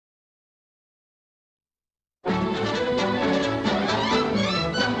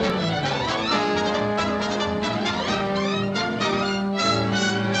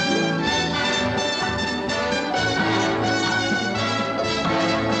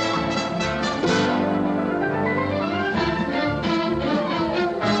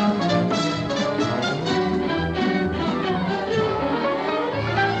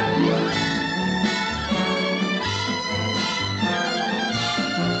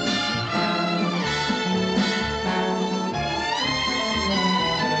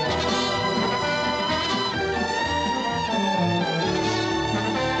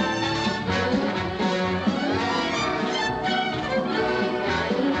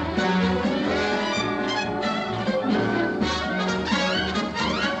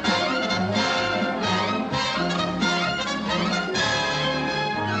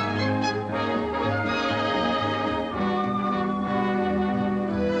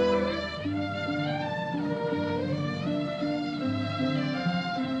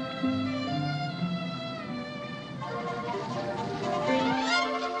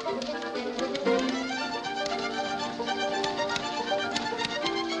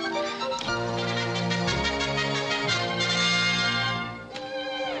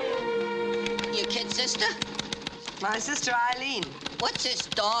sister? My sister Eileen. What's this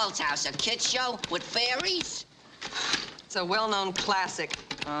doll's house, a kid's show with fairies? It's a well-known classic.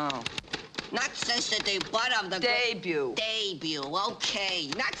 Oh. Not since the debut of the... Debut. Debut,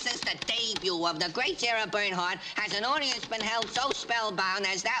 okay. Not since the debut of the great Sarah Bernhardt has an audience been held so spellbound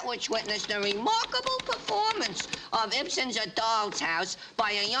as that which witnessed the remarkable performance of Ibsen's A Doll's House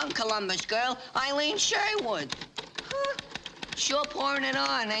by a young Columbus girl, Eileen Sherwood. Huh. Sure pouring it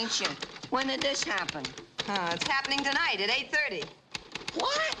on, ain't you? When did this happen? It's happening tonight at 8:30.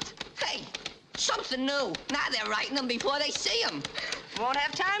 What? Hey, something new. Now they're writing them before they see them. Won't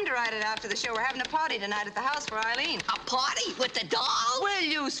have time to write it after the show. We're having a party tonight at the house for Eileen. A party with the doll? Will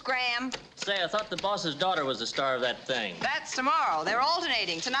you, Scram? Say, I thought the boss's daughter was the star of that thing. That's tomorrow. They're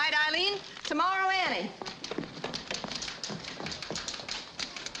alternating. Tonight, Eileen. Tomorrow, Annie.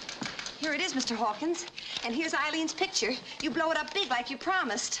 Here it is, Mr. Hawkins. And here's Eileen's picture. You blow it up big like you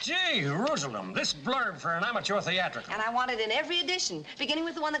promised. Gee, Jerusalem, this blurb for an amateur theatrical. And I want it in every edition, beginning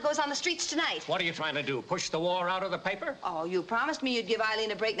with the one that goes on the streets tonight. What are you trying to do, push the war out of the paper? Oh, you promised me you'd give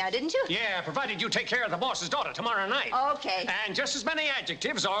Eileen a break now, didn't you? Yeah, provided you take care of the boss's daughter tomorrow night. Okay. And just as many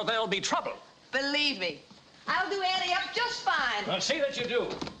adjectives or there'll be trouble. Believe me, I'll do Annie up just fine. Well, see that you do.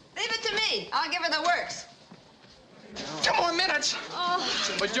 Leave it to me. I'll give her the works. 2 more minutes. Oh.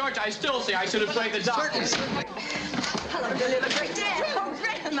 But, George, I still say I should have played the doctor. Hello, deliver great day. Oh,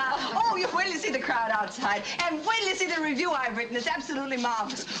 Grandma. Oh, you wait till you see the crowd outside. And wait till you see the review I've written. It's absolutely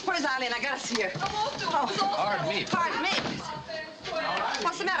marvelous. Where's Eileen? I gotta see her. Pardon me. Pardon me.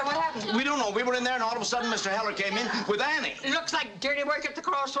 What's the matter? What happened? We don't know. We were in there, and all of a sudden, Mr. Heller came in with Annie. It looks like dirty work at the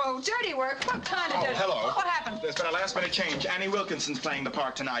crossroads. Dirty work? What kind of dirty? Hello. What happened? There's been a last-minute change. Annie Wilkinson's playing the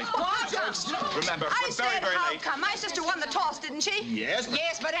part tonight. What? Remember, I we're said very how late. come? My sister won the toss, didn't she? Yes, but...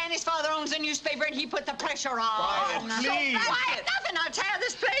 Yes, but Annie's father owns the newspaper and he put the pressure on. Quiet, please. Quiet, nothing. I'll tear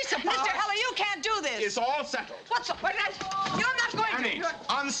this place apart. Mr. Heller, you can't do this. It's all settled. What's up? You're not going Annie, to.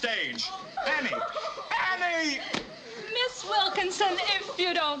 on stage. Annie! Annie! Miss Wilkinson, if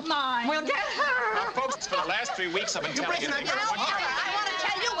you don't mind. We'll get her. Now, folks, for the last 3 weeks, I've been telling you... I want to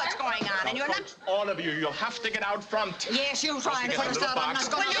tell you what's going on, and you're not... Folks, all of you, you'll have to get out front. Yes, you try and put us out. I'm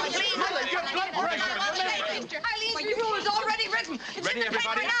not going to... Eileen's review is already written. It's Ready, in the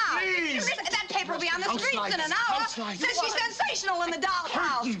everybody? paper now. Please. That paper will be on the streets in an hour. Says she's sensational in the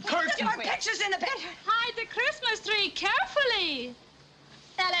dollhouse. Curtain. Her pictures in the paper. Hide the Christmas tree carefully.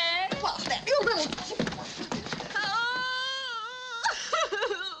 Ellen. Well, there, you little...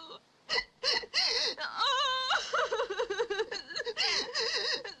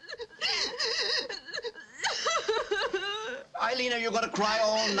 Eileen, are you going to cry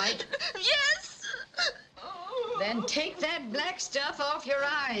all night? Yes. Then take that black stuff off your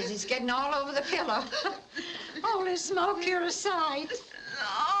eyes. It's getting all over the pillow. Holy smoke, you're a sight.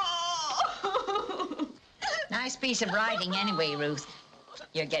 Nice piece of writing anyway, Ruth.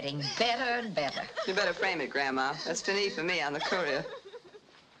 You're getting better and better. You better frame it, Grandma. That's finis for me on the Courier.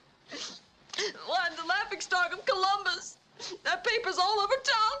 Well, I'm the laughingstock of Columbus. That paper's all over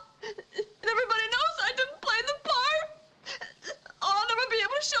town. And everybody knows I didn't play the part. I'll never be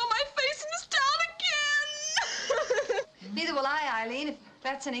able to show my face in this town again. Neither will I, Eileen, if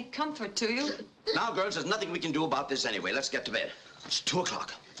that's any comfort to you. Now, girls, there's nothing we can do about this anyway. Let's get to bed. It's 2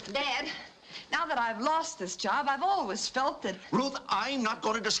 o'clock. Dad, now that I've lost this job, I've always felt that... Ruth, I'm not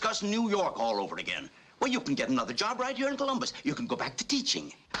going to discuss New York all over again. Well, you can get another job right here in Columbus. You can go back to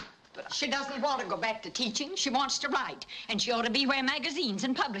teaching. She doesn't want to go back to teaching. She wants to write. And she ought to be where magazines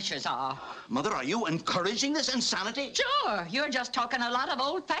and publishers are. Mother, are you encouraging this insanity? Sure. You're just talking a lot of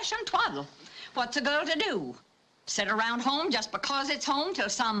old-fashioned twaddle. What's a girl to do? Sit around home just because it's home till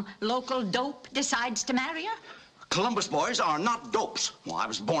some local dope decides to marry her? Columbus boys are not dopes. Well, I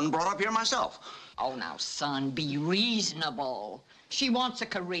was born and brought up here myself. Oh, now, son, be reasonable. She wants a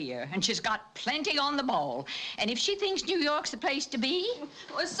career, and she's got plenty on the ball. And if she thinks New York's the place to be...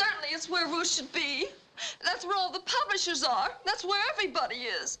 Well, certainly it's where Ruth should be. That's where all the publishers are. That's where everybody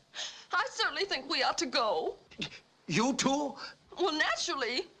is. I certainly think we ought to go. You too? Well,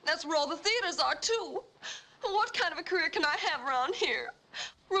 naturally. That's where all the theaters are, too. What kind of a career can I have around here?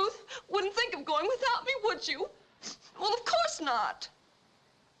 Ruth wouldn't think of going without me, would you? Well, of course not.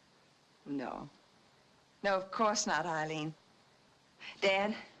 No. No, of course not, Eileen.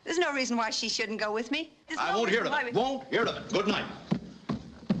 Dad, there's no reason why she shouldn't go with me. I won't hear of it. Won't hear of it. Good night.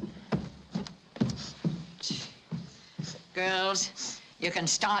 Girls, you can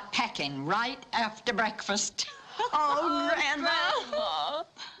start packing right after breakfast. Oh, Grandma. Grandma.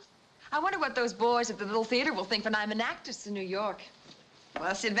 I wonder what those boys at the little theater will think when I'm an actress in New York. Well,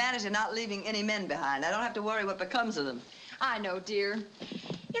 that's the advantage of not leaving any men behind. I don't have to worry what becomes of them. I know, dear.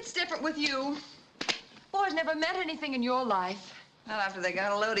 It's different with you. Boys never meant anything in your life. Well, after they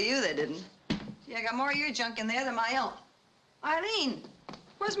got a load of you, they didn't. Gee, I got more of your junk in there than my own. Eileen,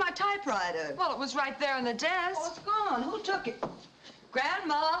 where's my typewriter? Well, it was right there on the desk. Oh, it's gone. Who took it?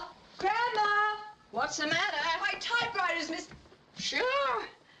 Grandma! Grandma! What's the matter? My typewriter's missing. Sure.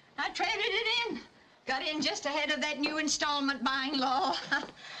 I traded it in. Got in just ahead of that new installment buying law.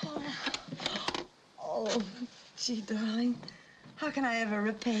 Oh, gee, darling. How can I ever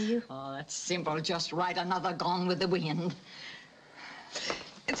repay you? Oh, that's simple. Just write another Gone with the Wind.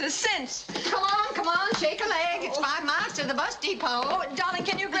 It's a cinch. Come on, shake a leg. It's 5 miles to the bus depot. Oh, darling,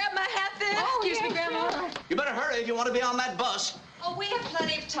 can you grab my hat there? Excuse me, Grandma. You better hurry if you want to be on that bus. Oh, we have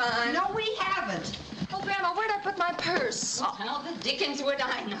plenty of time. No, we haven't. Oh, Grandma, where'd I put my purse? How the dickens would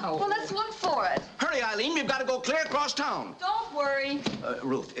I know? Well, let's look for it. Hurry, Eileen. We've got to go clear across town. Don't worry.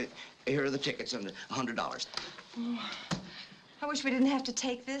 Ruth, here are the tickets and $100. I wish we didn't have to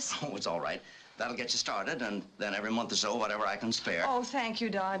take this. Oh, it's all right. That'll get you started, and then every month or so, whatever I can spare. Oh, thank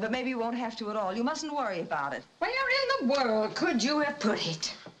you, darling, but maybe you won't have to at all. You mustn't worry about it. Where in the world could you have put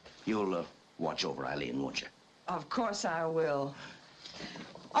it? You'll watch over Eileen, won't you? Of course I will.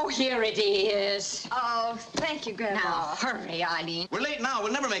 Oh, here it is. Oh, thank you, Grandma. Now, hurry, Eileen. We're late now.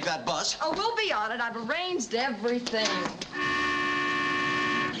 We'll never make that bus. Oh, we'll be on it. I've arranged everything.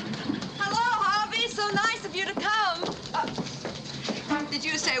 Hello, Harvey. So nice of you to come. Did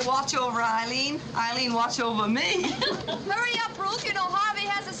you say watch over Eileen? Eileen, watch over me. Hurry up, Ruth. You know Harvey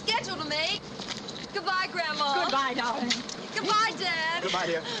has a schedule to make. Goodbye, Grandma. Goodbye, darling. Goodbye, Dad. Goodbye,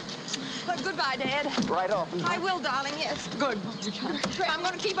 dear. Goodbye, Dad. Right off. I will, darling, yes. Good. I'm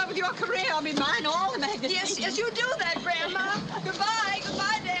going to keep up with your career. I'll be buying all the magazines. Yes, you do that, Grandma. Goodbye.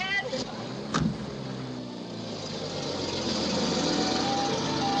 Goodbye, Dad.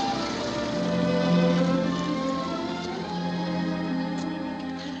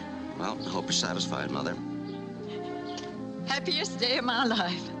 Well, I hope you're satisfied, Mother. Happiest day of my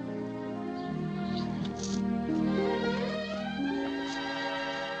life.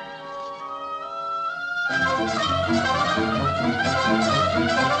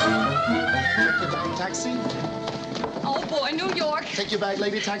 Take your bag, taxi. Oh, boy, New York. Take your bag,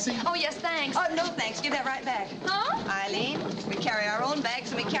 lady, taxi. Oh, yes, thanks. Oh, no, thanks. Give that right back. Huh? Eileen, we carry our own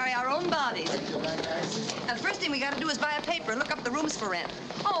bags and we carry our own bodies. Take your bag, taxi. And the first thing we got to do is buy a paper and look up the rooms for rent.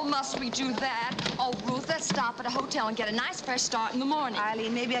 Oh, must we do that? Oh, Ruth, let's stop at a hotel and get a nice fresh start in the morning.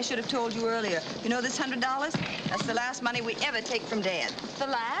 Eileen, maybe I should have told you earlier. You know this $100? That's the last money we ever take from Dad. The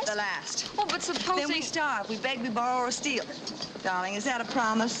last? The last. Oh, but supposing... Then we starve. We beg, we borrow, or steal. Darling, is that a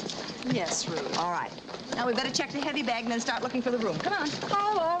promise? Yes, Ruth. All right. Now we better check the heavy bag and then start looking for the room. Come on.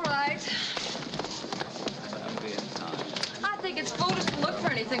 Oh, all right. I think it's foolish to look for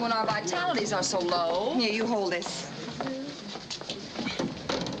anything when our vitalities are so low. Here, you hold this.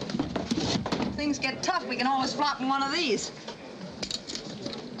 Things get tough, we can always flop in one of these.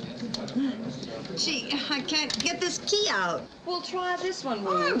 Gee, I can't get this key out. We'll try this one,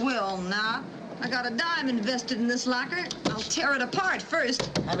 I Ruth. will not. I got a dime invested in this locker. I'll tear it apart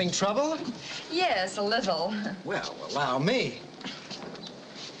first. Having trouble? Yes, a little. Well, allow me.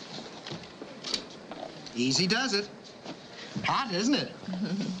 Easy does it. Hot, isn't it?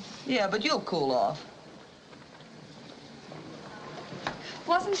 Yeah, but you'll cool off.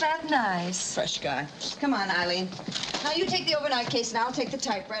 Wasn't that nice? Fresh guy. Come on, Eileen. Now you take the overnight case and I'll take the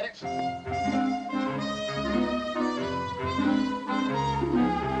typewriter.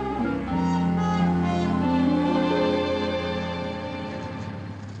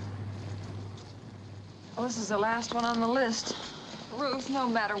 Well, this is the last one on the list. Ruth, no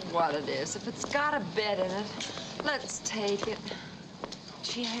matter what it is, if it's got a bed in it, let's take it.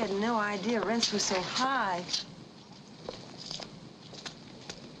 Gee, I had no idea rents were so high.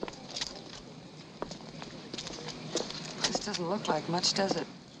 This doesn't look like much, does it?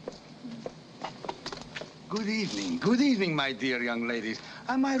 Good evening. Good evening, my dear young ladies.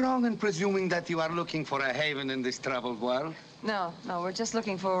 Am I wrong in presuming that you are looking for a haven in this troubled world? No, we're just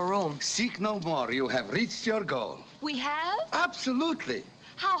looking for a room. Seek no more. You have reached your goal. We have? Absolutely.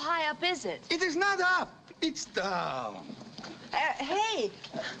 How high up is it? It is not up. It's down. Hey!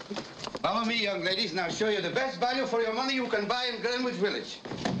 Follow me, young ladies, and I'll show you the best value for your money you can buy in Greenwich Village.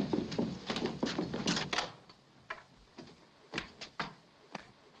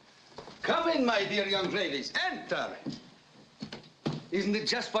 Come in, my dear young ladies. Enter. Isn't it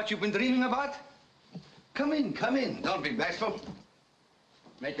just what you've been dreaming about? Come in, come in. Don't be bashful.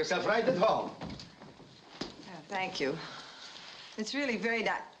 Make yourself right at home. Thank you. It's really very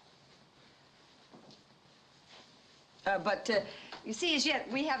nice. But you see, as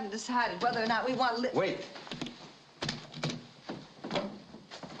yet, we haven't decided whether or not we want to live. Wait.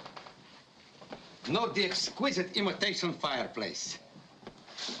 Note the exquisite imitation fireplace.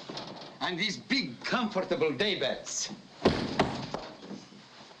 And these big, comfortable day beds.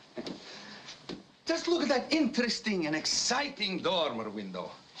 Just look at that interesting and exciting dormer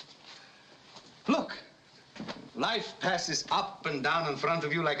window. Look. Life passes up and down in front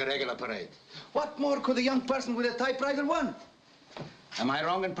of you like a regular parade. What more could a young person with a typewriter want? Am I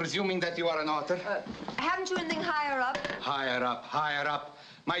wrong in presuming that you are an author? Haven't you anything higher up? Higher up, higher up.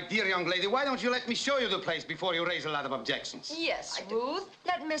 My dear young lady, why don't you let me show you the place before you raise a lot of objections? Yes, Ruth.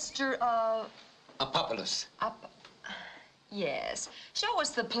 That Mr. Apopoulos. Yes. Show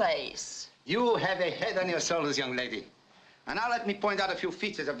us the place. You have a head on your shoulders, young lady. And now let me point out a few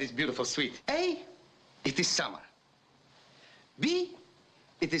features of this beautiful suite. A, it is summer. B,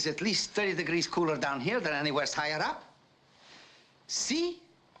 it is at least 30 degrees cooler down here than anywhere higher up. C,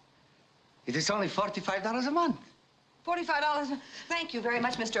 it is only $45 a month. $45. Thank you very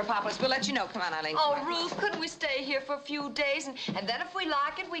much, Mr. Apopoulos. We'll let you know. Come on, Eileen. Oh, Ruth, couldn't we stay here for a few days? And then if we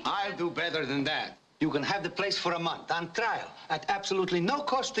like it, we can... I'll do better than that. You can have the place for a month on trial at absolutely no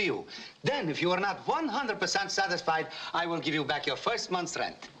cost to you. Then, if you are not 100% satisfied, I will give you back your first month's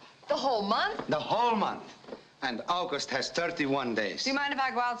rent. The whole month? The whole month. And August has 31 days. Do you mind if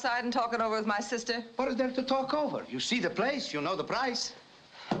I go outside and talk it over with my sister? What is there to talk over? You see the place, you know the price.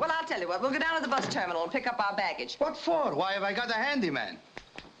 Well, I'll tell you what. We'll go down to the bus terminal and pick up our baggage. What for? Why have I got a handyman?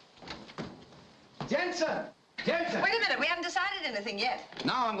 Jensen! Jensen! Wait a minute. We haven't decided anything yet.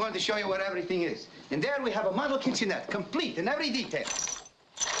 Now I'm going to show you where everything is. In there we have a model kitchenette, complete in every detail.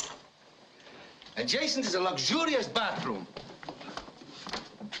 Adjacent is a luxurious bathroom.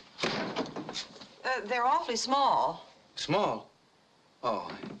 They're awfully small. Small?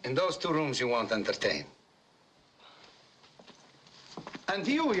 Oh, in those two rooms you won't entertain. And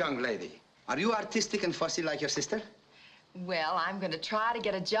you, young lady, are you artistic and fussy like your sister? Well, I'm going to try to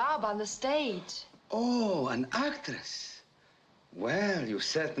get a job on the stage. Oh, an actress. Well, you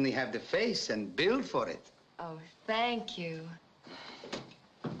certainly have the face and build for it. Oh, thank you.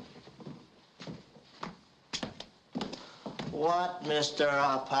 What, Mr.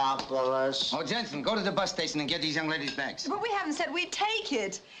 Apopoulos? Oh, Jensen, go to the bus station and get these young ladies' bags. But we haven't said we'd take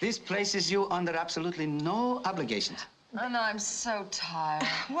it. This places you under absolutely no obligations. Oh, no, I'm so tired.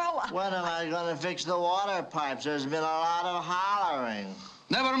 Well, When am I going to fix the water pipes? There's been a lot of hollering.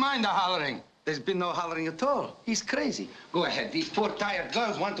 Never mind the hollering. There's been no hollering at all. He's crazy. Go ahead. These poor tired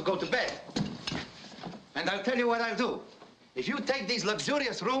girls want to go to bed. And I'll tell you what I'll do. If you take these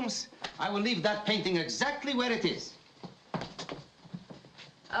luxurious rooms, I will leave that painting exactly where it is.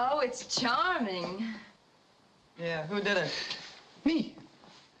 Oh, it's charming. yeah, who did it? Me.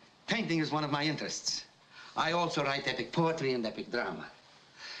 Painting is one of my interests. I also write epic poetry and epic drama.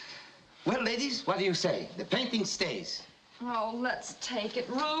 Well, ladies, what do you say? The painting stays. Oh, let's take it,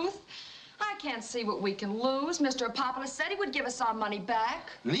 Ruth. I can't see what we can lose. Mr. Apopoulos said he would give us our money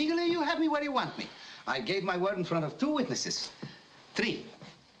back. Legally, you have me where you want me. I gave my word in front of 2 witnesses. 3,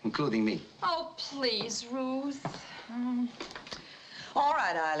 including me. Oh, please, Ruth. All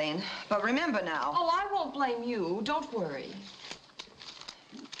right, Eileen. But remember now. Oh, I won't blame you. Don't worry.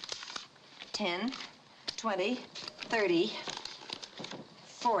 10, 20, 30,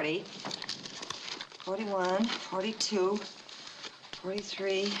 40, 41, 42,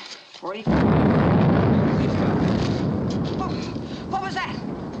 43, 44. What was that?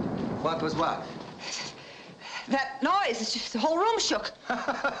 What was what? That noise. It's just, the whole room shook.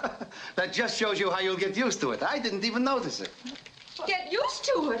 That just shows you how you'll get used to it. I didn't even notice it. Get used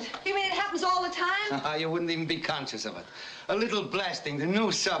to it. You mean it happens all the time? You wouldn't even be conscious of it. A little blasting, the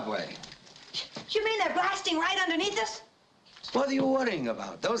new subway. You mean they're blasting right underneath us? What are you worrying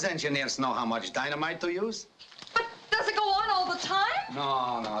about? Those engineers know how much dynamite to use. But does it go on all the time?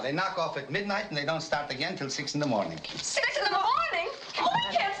 No. They knock off at midnight and they don't start again till 6 in the morning. 6 in the morning? Oh,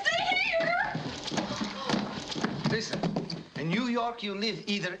 I can't stay here. Listen, in New York, you live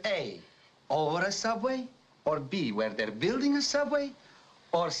either A, over a subway, or B, where they're building a subway,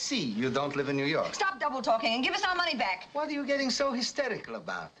 or C, you don't live in New York. Stop double talking and give us our money back. What are you getting so hysterical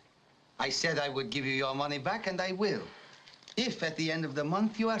about? I said I would give you your money back, and I will. If at the end of the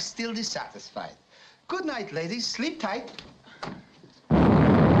month you are still dissatisfied. Good night, ladies. Sleep tight.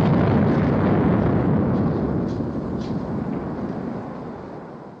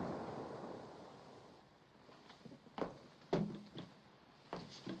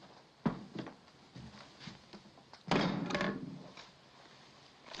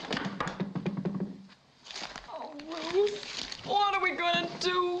 Oh, Ruth, what are we going to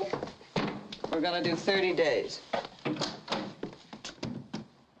do? We're gonna do 30 days.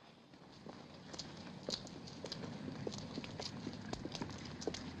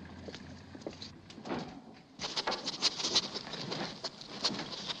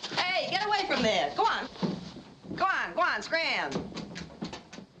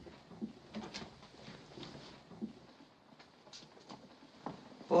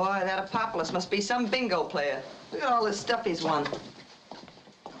 Boy, that Apopolis must be some bingo player. Look at all this stuff he's won.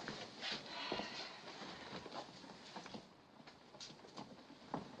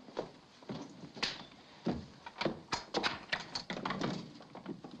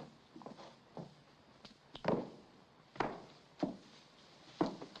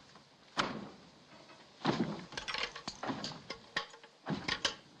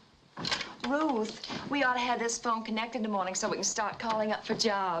 Ruth, we ought to have this phone connected in the morning so we can start calling up for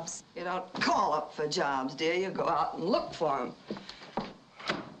jobs. You don't call up for jobs, dear. You go out and look for them.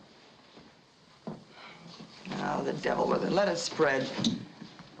 Oh, the devil with it. Let it spread.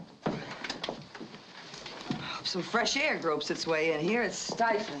 Hope some fresh air gropes its way in here. It's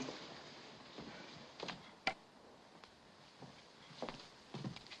stifling.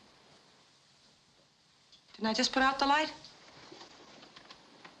 Didn't I just put out the light?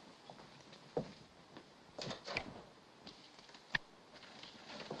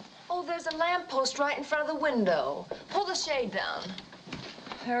 Oh, there's a lamppost right in front of the window. Pull the shade down.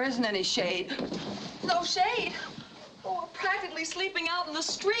 There isn't any shade. No shade? Oh, we're practically sleeping out in the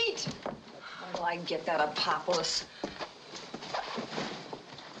street. Where do I get that Apopolis?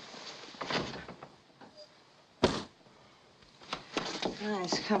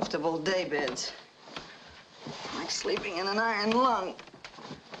 Nice, comfortable day beds. Like sleeping in an iron lung.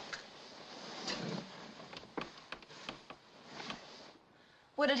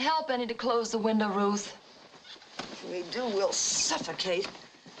 Would it help any to close the window, Ruth? If we do, we'll suffocate.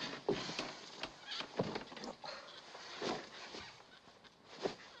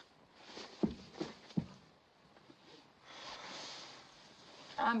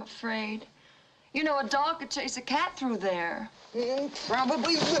 I'm afraid. You know, a dog could chase a cat through there.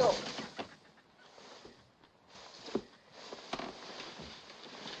 Probably will.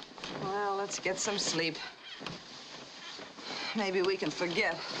 Well, let's get some sleep. Maybe we can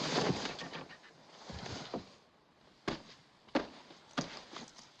forget.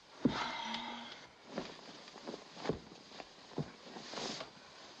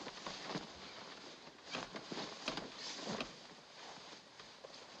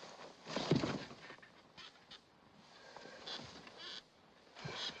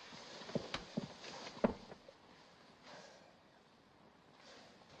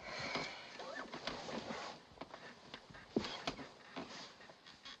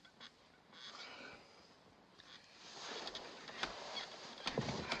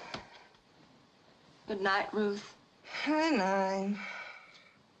 Good night, Ruth. Good night.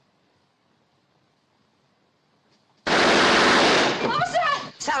 What was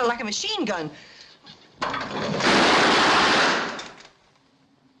that? Sounded like a machine gun.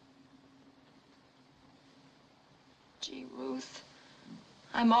 Gee, Ruth,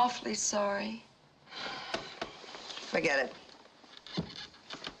 I'm awfully sorry. Forget it.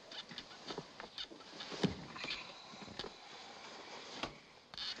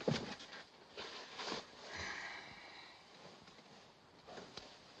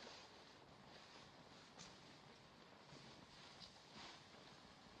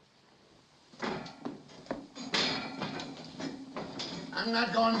 I'm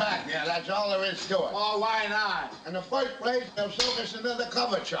not going back there. That's all there is to it. Oh, why not? In the first place, they'll soak us into the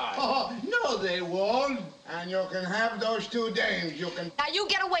cover charge. Oh, no, they won't. And you can have those 2 dames. You can... Now, you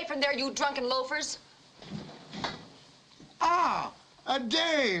get away from there, you drunken loafers. Ah, a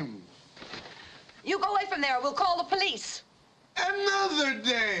dame. You go away from there, or we'll call the police. Another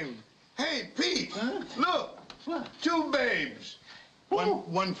dame. Hey, Pete, look. What? 2 babes.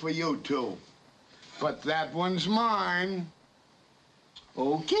 One for you, too. But that one's mine.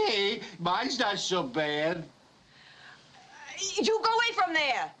 Okay, mine's not so bad. You go away from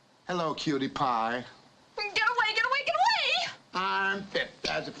there. Hello, cutie pie. Get away, get away, get away! I'm fit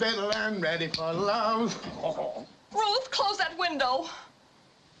as a fiddle and ready for love. Ruth, close that window.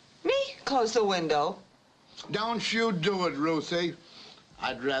 Me? Close the window. Don't you do it, Ruthie.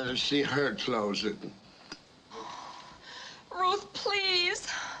 I'd rather see her close it. Ruth, please.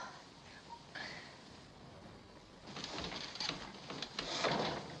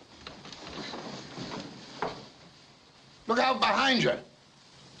 Look out behind you.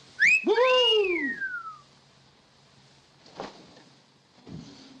 Woo!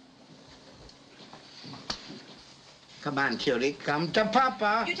 Come on, cutie. Come to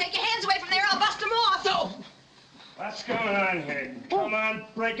Papa. You take your hands away from there, I'll bust them off. No. What's going on here? Come on,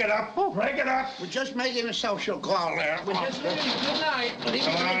 break it up. Break it up. We're just making a social call there. We're just leaving. Good night.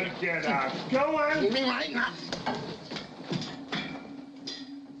 Come on, get out. Go on. Leave me right now.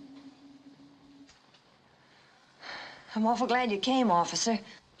 I'm awful glad you came, officer.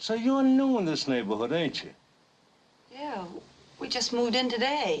 So you're new in this neighborhood, ain't you? Yeah. We just moved in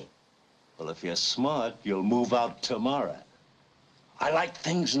today. Well, if you're smart, you'll move out tomorrow. I like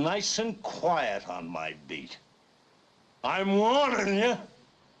things nice and quiet on my beat. I'm warning you.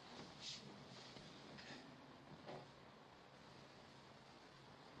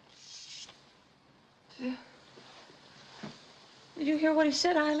 Did you hear what he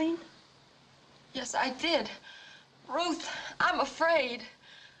said, Eileen? Yes, I did. Ruth, I'm afraid.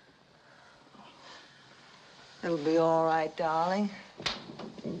 It'll be all right, darling.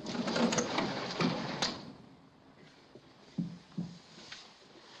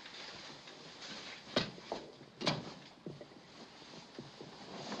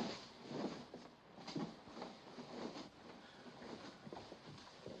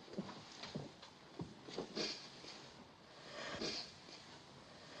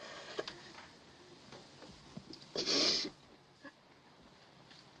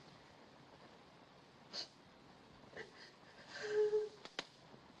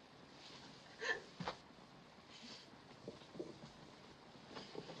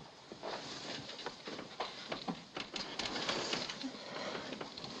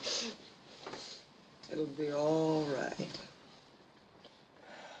 It'll be all right.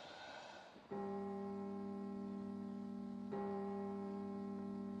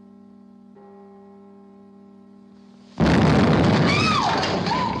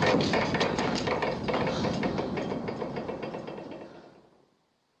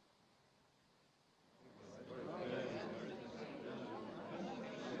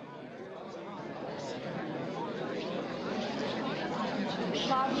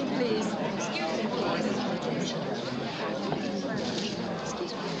 Lobby, please. Excuse me, please.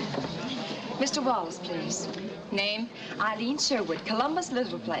 Excuse me. Mr. Wallace, please. Name? Eileen Sherwood, Columbus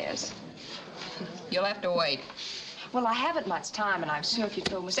Little Players. You'll have to wait. Well, I haven't much time, and I'm sure if you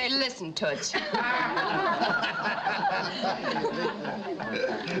told me... Say, listen, Toots.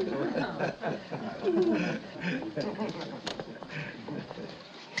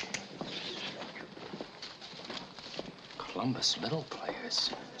 Columbus Little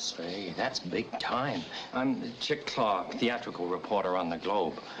Players. Say, that's big time. I'm Chick Clark, theatrical reporter on the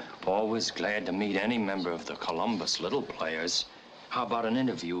Globe. Always glad to meet any member of the Columbus Little Players. How about an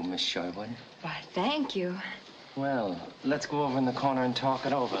interview, Miss Sherwood? Why, thank you. Well, let's go over in the corner and talk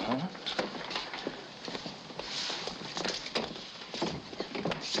it over, huh?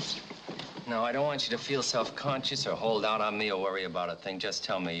 No, I don't want you to feel self-conscious or hold out on me or worry about a thing. Just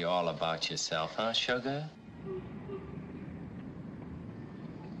tell me all about yourself, huh, sugar?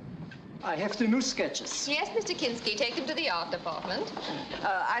 I have the new sketches. Yes, Mr. Kinski, take them to the art department.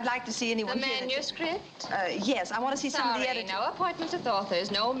 I'd like to see anyone The here. manuscript? Yes, I want to see some of the editors. No appointments with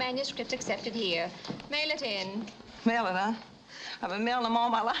authors, no manuscripts accepted here. Mail it in. Mail it, huh? I've been mailing them all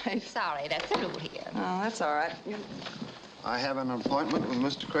my life. Sorry, that's the rule here. Oh, that's all right. I have an appointment with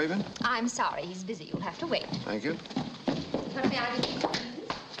Mr. Craven. I'm sorry, he's busy. You'll have to wait. Thank you. What may I do?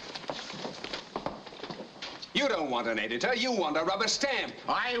 You don't want an editor. You want a rubber stamp.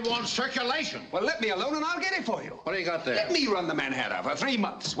 I want circulation. Well, let me alone and I'll get it for you. What do you got there? Let me run the Manhattan for 3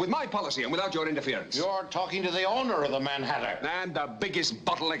 months with my policy and without your interference. You're talking to the owner of the Manhattan. And the biggest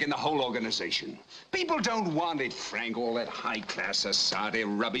bottleneck in the whole organization. People don't want it, Frank, all that high-class society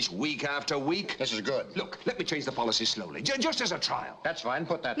rubbish week after week. This is good. Look, let me change the policy slowly, just as a trial. That's fine.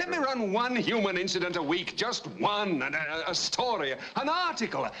 Put that Let through. me run one human incident a week, just one, a story, an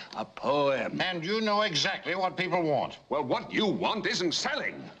article, a poem. And you know exactly what people want. Well, what you want isn't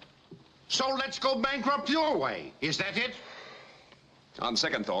selling. So let's go bankrupt your way. Is that it? On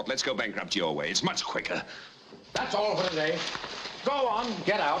second thought, let's go bankrupt your way. It's much quicker. That's all for today. Go on,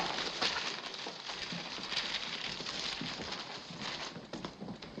 get out.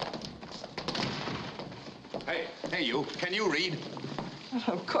 Hey, you. Can you read?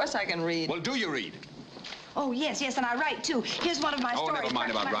 Of course I can read. Well, do you read? Oh, yes, and I write, too. Here's one of my Oh, stories. never mind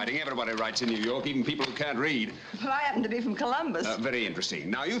about writing. Everybody writes in New York, even people who can't read. Well, I happen to be from Columbus. Very interesting.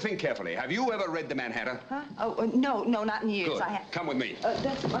 Now, you think carefully. Have you ever read the Manhattan? Huh? Oh, no, not in years. Good. I have. Come with me.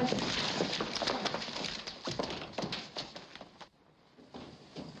 That's my...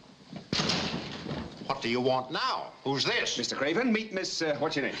 What do you want now? Who's this? Mr. Craven, meet Miss,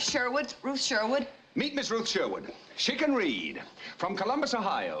 what's your name? Sherwood, Ruth Sherwood. Meet Miss Ruth Sherwood. She can read. From Columbus,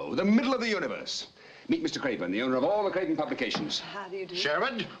 Ohio, the middle of the universe. Meet Mr. Craven, the owner of all the Craven publications. How do you do?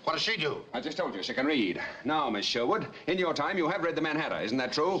 Sherwood, what does she do? I just told you, she can read. Now, Miss Sherwood, in your time, you have read the Manhattan, isn't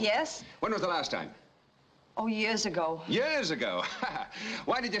that true? Yes. When was the last time? Oh, years ago. Years ago.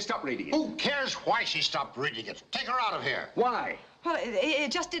 Why did you stop reading it? Who cares why she stopped reading it? Take her out of here. Why? Well,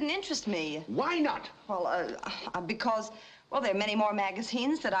 it just didn't interest me. Why not? Well, because, Well, there are many more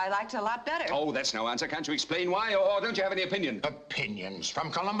magazines that I liked a lot better. Oh, that's no answer. Can't you explain why, or don't you have any opinion? Opinions? From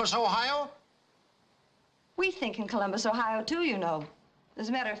Columbus, Ohio? We think in Columbus, Ohio, too, you know. As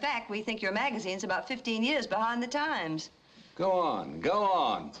a matter of fact, we think your magazine's about 15 years behind the times. Go on, go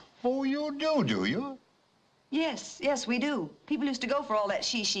on. Oh, you do you? Yes, yes, we do. People used to go for all that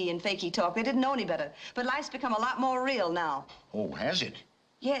she and fakey talk. They didn't know any better. But life's become a lot more real now. Oh, has it?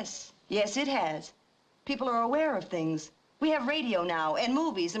 Yes, yes, it has. People are aware of things. We have radio now and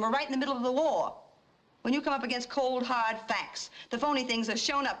movies, and we're right in the middle of the war. When you come up against cold, hard facts, the phony things are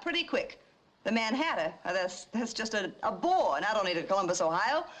shown up pretty quick. The Mad Hatter, that's just a bore, not only to Columbus,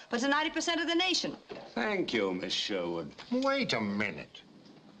 Ohio, but to 90% of the nation. Thank you, Miss Sherwood. Wait a minute.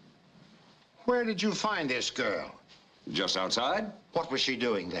 Where did you find this girl? Just outside. What was she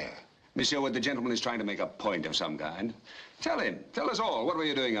doing there? Miss Sherwood, the gentleman is trying to make a point of some kind. Tell him. Tell us all. What were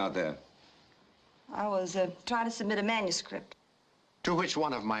you doing out there? I was trying to submit a manuscript. To which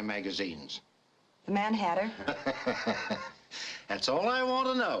one of my magazines? The Mad Hatter. That's all I want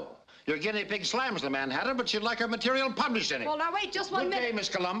to know. Your guinea pig slams the Mad Hatter, but she'd like her material published in it. Well, now, wait just one minute. Good day, Miss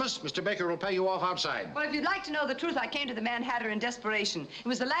Columbus. Mr. Baker will pay you off outside. Well, if you'd like to know the truth, I came to the Mad Hatter in desperation. It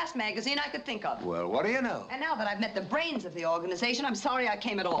was the last magazine I could think of. Well, what do you know? And now that I've met the brains of the organization, I'm sorry I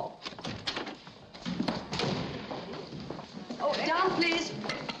came at all. Oh, down, please.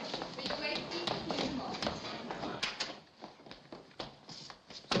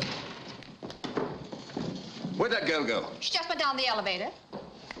 Where'd that girl go? She just went down the elevator.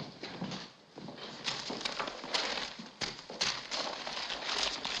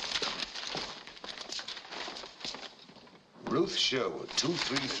 Ruth Sherwood,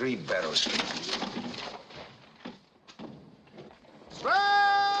 233 Barrow Street.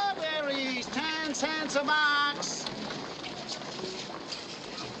 Strawberries, 10 cents a box.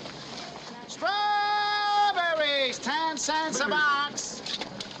 Strawberries, 10 cents a box.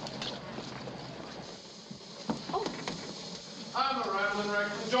 I'm a rambling wreck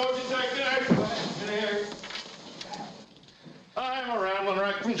from Georgia Tech and a heck of an engineer. I'm a rambling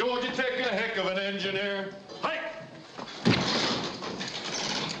wreck from Georgia Tech and a heck of an engineer. Hike!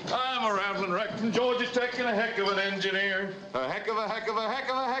 I'm a rambling wreck from Georgia Tech and a heck of an engineer. A heck of a heck of a heck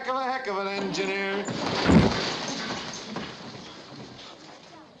of a heck of a heck of an engineer.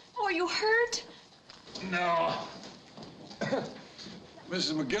 Oh, are you hurt? No.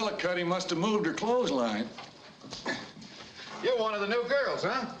 Mrs. McGillicuddy must have moved her clothesline. You're one of the new girls,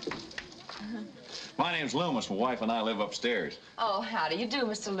 huh? My name's Loomis. My wife and I live upstairs. Oh, how do you do,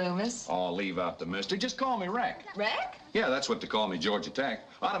 Mr. Loomis? Oh, leave out the mystery. Just call me Rec. Rec? Yeah, that's what they call me, Georgia Tech.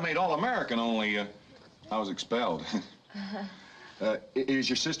 I'd have made All-American, only I was expelled. Is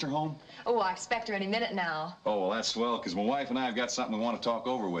your sister home? Oh, I expect her any minute now. Oh, well, that's swell, because my wife and I have got something we want to talk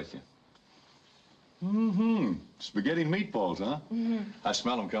over with you. Mm-hmm. Spaghetti and meatballs, huh? Mm-hmm. I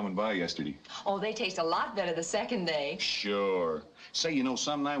smelled them coming by yesterday. Oh, they taste a lot better the second day. Sure. Say, you know,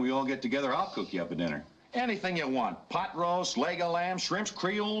 some night we all get together, I'll cook you up a dinner. Anything you want. Pot roast, leg of lamb, shrimps,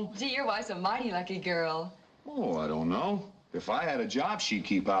 Creole. Gee, your wife's a mighty lucky girl. Oh, I don't know. If I had a job, she'd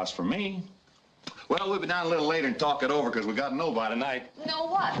keep house for me. Well, we'll be down a little later and talk it over, because we got to know by tonight. Know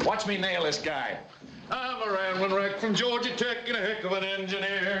what? Watch me nail this guy. I'm a rambling wreck from Georgia Tech and a heck of an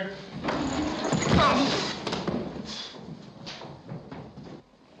engineer.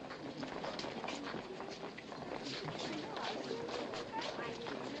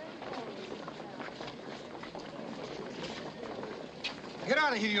 Get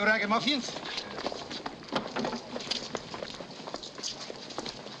out of here, you ragamuffins.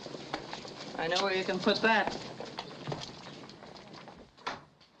 I know where you can put that.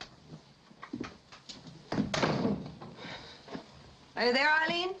 Are you there,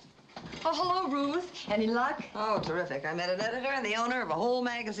 Eileen? Oh, hello, Ruth. Any luck? Oh, terrific. I met an editor and the owner of a whole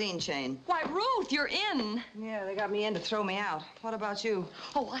magazine chain. Why, Ruth, you're in. Yeah, they got me in to throw me out. What about you?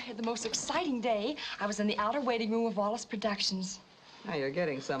 Oh, I had the most exciting day. I was in the outer waiting room of Wallace Productions. Now you're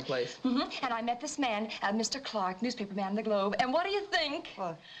getting someplace. Mm-hmm. And I met this man, Mr. Clark, newspaper man of the Globe. And what do you think?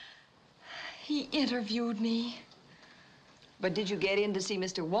 What? He interviewed me. But did you get in to see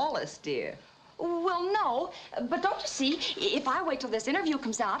Mr. Wallace, dear? Well, no. But don't you see, if I wait till this interview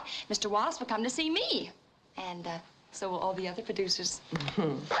comes out, Mr. Wallace will come to see me. And so will all the other producers.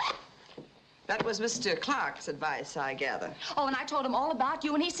 That was Mr. Clark's advice, I gather. Oh, and I told him all about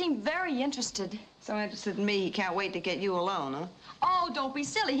you, and he seemed very interested. So interested in me, he can't wait to get you alone, huh? Oh, don't be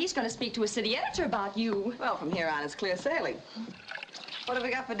silly. He's going to speak to a city editor about you. Well, from here on, it's clear sailing. What have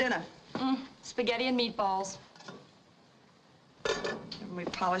we got for dinner? Spaghetti and meatballs. Haven't we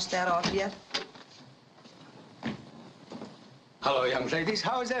polished that off yet? Hello, young ladies.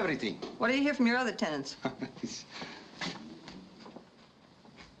 How is everything? What do you hear from your other tenants?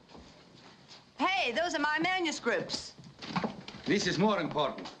 Hey, those are my manuscripts. This is more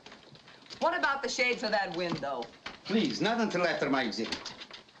important. What about the shade for that window? Please, not until after my exhibit.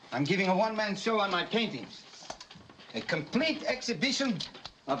 I'm giving a one-man show on my paintings. A complete exhibition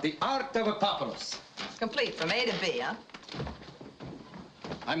of the art of Apopolis. Complete from A to B, huh?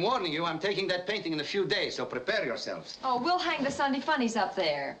 I'm warning you, I'm taking that painting in a few days, so prepare yourselves. Oh, we'll hang the Sunday funnies up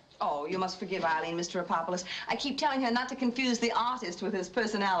there. Oh, you must forgive Eileen, Mr. Apopolis. I keep telling her not to confuse the artist with his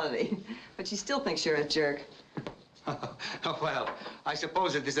personality. But she still thinks you're a jerk. Oh, well, I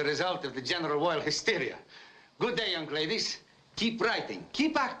suppose it is a result of the general royal hysteria. Good day, young ladies. Keep writing,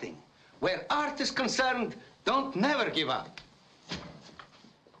 keep acting. Where art is concerned, don't never give up.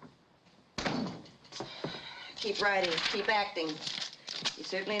 Keep writing, keep acting. He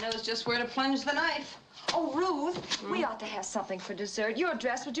certainly knows just where to plunge the knife. Oh, Ruth, we ought to have something for dessert. You're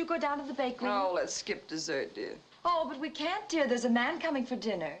dressed. Would you go down to the bakery? Oh, let's skip dessert, dear. Oh, but we can't, dear. There's a man coming for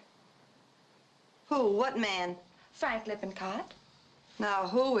dinner. Who? What man? Frank Lippincott. Now,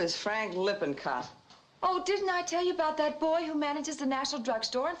 who is Frank Lippincott? Oh, didn't I tell you about that boy who manages the National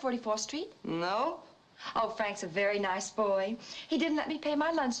Drugstore on 44th Street? No. Oh, Frank's a very nice boy. He didn't let me pay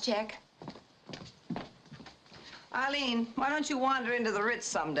my lunch check. Eileen, why don't you wander into the Ritz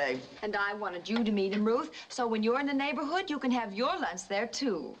someday? And I wanted you to meet him, Ruth, so when you're in the neighborhood, you can have your lunch there,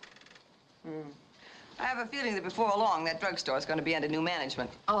 too. I have a feeling that before long, that drugstore is going to be under new management.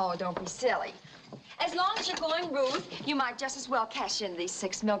 Oh, don't be silly. As long as you're going, Ruth, you might just as well cash in these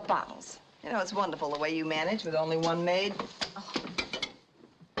 6 milk bottles. You know, it's wonderful the way you manage with only one maid. Oh.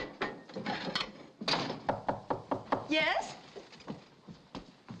 Yes?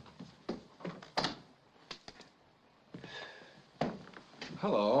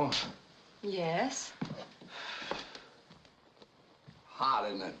 Hello. Yes? Hot,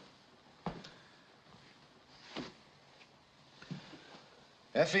 isn't it?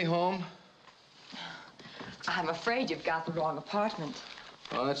 Effie home? I'm afraid you've got the wrong apartment.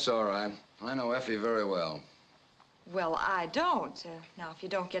 Oh, that's all right. I know Effie very well. Well, I don't. Now, if you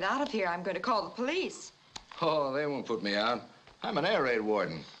don't get out of here, I'm going to call the police. Oh, they won't put me out. I'm an air raid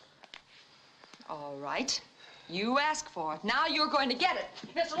warden. All right. You asked for it. Now you're going to get it.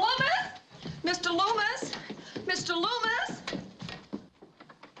 Mr. Loomis! Mr. Loomis! Mr. Loomis!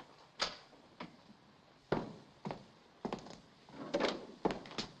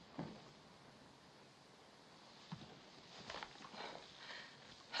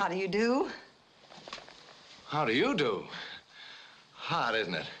 How do you do? How do you do? Hot,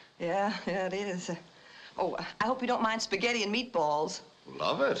 isn't it? Yeah, it is. Oh, I hope you don't mind spaghetti and meatballs.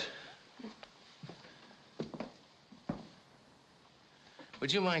 Love it.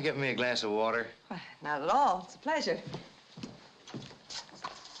 Would you mind getting me a glass of water? Not at all. It's a pleasure.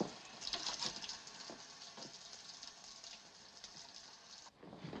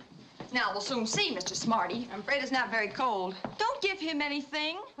 Now, we'll soon see, Mr. Smarty. I'm afraid it's not very cold. Don't give him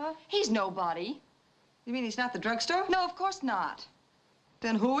anything. Huh? He's nobody. You mean he's not the drugstore? No, of course not.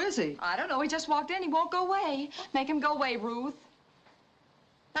 Then who is he? I don't know. He just walked in. He won't go away. Make him go away, Ruth.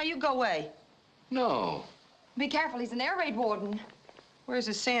 Now, you go away. No. Be careful. He's an air raid warden. Where's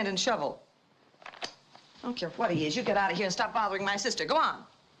his sand and shovel? I don't care what he is. You get out of here and stop bothering my sister. Go on.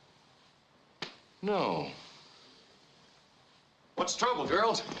 No. What's trouble,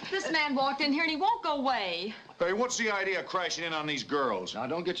 girls? This man walked in here and he won't go away. Hey, what's the idea of crashing in on these girls? Now,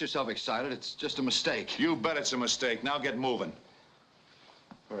 don't get yourself excited. It's just a mistake. You bet it's a mistake. Now get moving.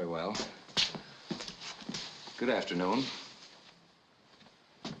 Very well. Good afternoon.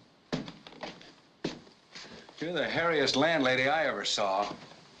 You're the hairiest landlady I ever saw.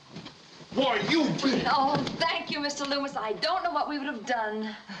 Why, you... Oh, thank you, Mr. Loomis. I don't know what we would have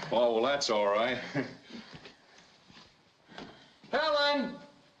done. Oh, well, that's all right. Helen!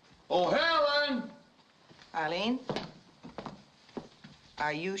 Oh, Helen! Eileen?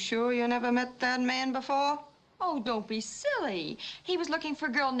 Are you sure you never met that man before? Oh, don't be silly. He was looking for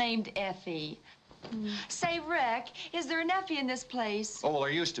a girl named Effie. Say, Rick, is there an Effie in this place? Oh, well, there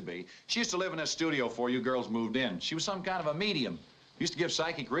used to be. She used to live in a studio before you girls moved in. She was some kind of a medium. Used to give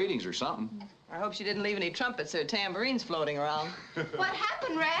psychic readings or something. I hope she didn't leave any trumpets or tambourines floating around. What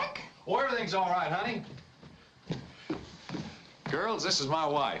happened, Rick? Oh, everything's all right, honey. Girls, this is my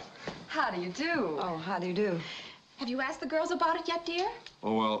wife. How do you do? Oh, how do you do? Have you asked the girls about it yet, dear?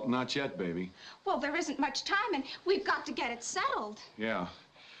 Oh, well, not yet, baby. Well, there isn't much time, and we've got to get it settled. Yeah.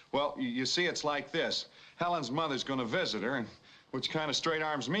 Well, you see, it's like this. Helen's mother's going to visit her, which kind of straight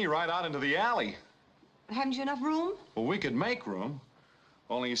arms me right out into the alley. Haven't you enough room? Well, we could make room.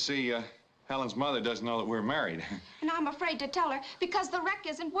 Only, you see, Helen's mother doesn't know that we're married. And I'm afraid to tell her because the rec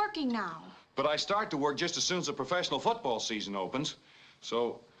isn't working now. But I start to work just as soon as the professional football season opens.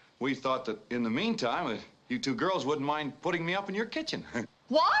 So we thought that in the meantime, you two girls wouldn't mind putting me up in your kitchen.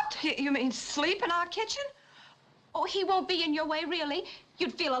 What? You mean sleep in our kitchen? Oh, he won't be in your way, really.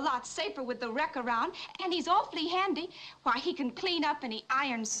 You'd feel a lot safer with the wreck around, and he's awfully handy. Why, he can clean up and he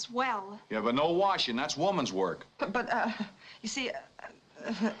irons swell. Yeah, but no washing. That's woman's work. But you see,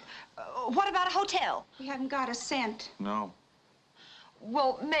 what about a hotel? We haven't got a cent. No.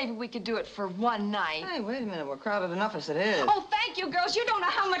 Well, maybe we could do it for one night. Hey, wait a minute. We're crowded enough as it is. Oh, thank you, girls. You don't know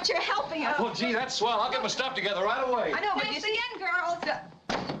how much you're helping us. Oh, gee, that's swell. I'll get my stuff together right away. I know, but you Thanks see... again, girls.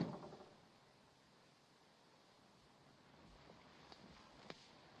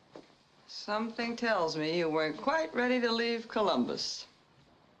 Something tells me you weren't quite ready to leave Columbus.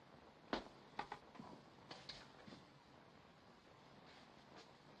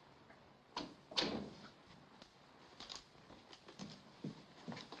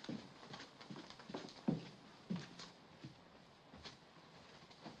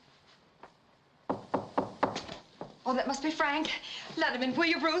 Oh, that must be Frank. Let him in, will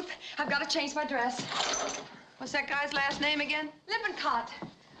you, Ruth? I've got to change my dress. What's that guy's last name again? Lippincott.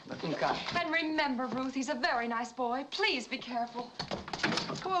 Lippincott. And remember, Ruth, he's a very nice boy. Please be careful.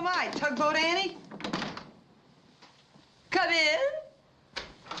 Who am I, Tugboat Annie? Come in.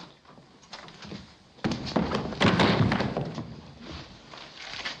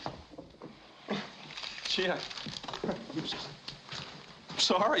 Gee, I'm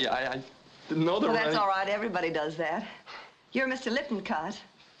sorry. I didn't know there Well, were that's any... all right. Everybody does that. You're Mr. Lippincott.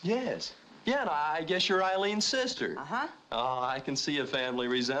 Yes. Yeah, and I guess you're Eileen's sister. Uh-huh. Oh, I can see a family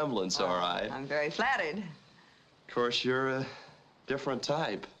resemblance, all right. I'm very flattered. Of course, you're a different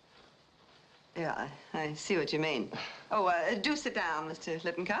type. Yeah, I see what you mean. Oh, do sit down, Mr.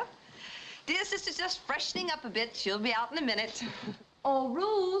 Lippincott. Dear sister's just freshening up a bit. She'll be out in a minute. Oh,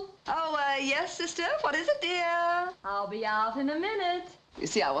 Ruth. Oh, yes, sister. What is it, dear? I'll be out in a minute. You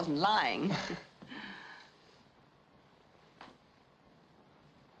see, I wasn't lying.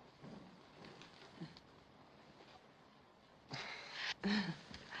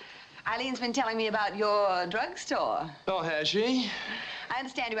 Eileen's been telling me about your drugstore. Oh, has she? I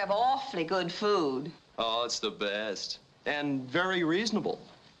understand you have awfully good food. Oh, it's the best. And very reasonable.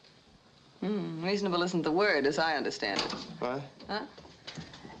 Reasonable isn't the word, as I understand it. What? Huh?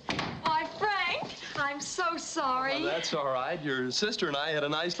 Why, Frank, I'm so sorry. Oh, that's all right. Your sister and I had a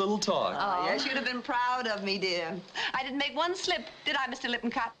nice little talk. Oh, yes, you'd have been proud of me, dear. I didn't make one slip, did I, Mr.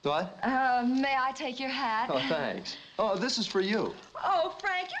 Lippincott? What? May I take your hat? Oh, thanks. Oh, this is for you. Oh,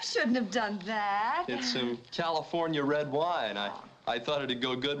 Frank, you shouldn't have done that. It's some California red wine. I thought it'd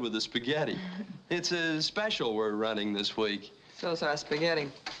go good with the spaghetti. It's a special we're running this week. So's our spaghetti.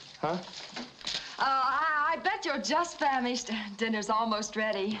 Huh? I bet you're just famished. Dinner's almost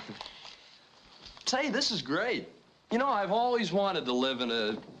ready. Say, this is great. You know, I've always wanted to live in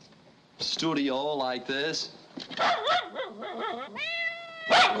a studio like this.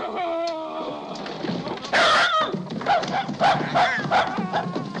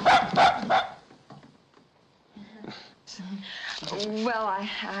 Well,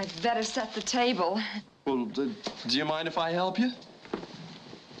 I'd better set the table. Well, do you mind if I help you?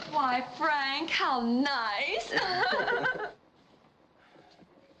 Why, Frank, how nice.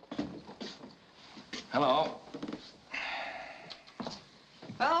 Hello.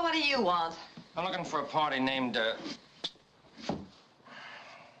 Well, what do you want? I'm looking for a party named,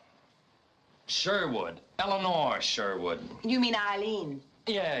 Sherwood. Eleanor Sherwood. You mean Eileen?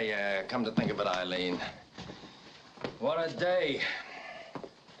 Yeah, come to think of it, Eileen. What a day.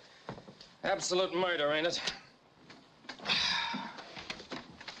 Absolute murder, ain't it?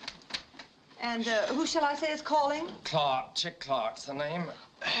 And who shall I say is calling? Clark. Chick Clark's the name.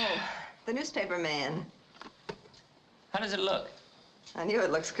 Oh, the newspaper man. How does it look? I knew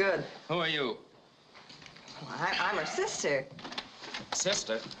it looks good. Who are you? Well, I'm her sister.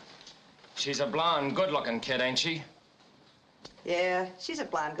 Sister? She's a blonde, good-looking kid, ain't she? Yeah, she's a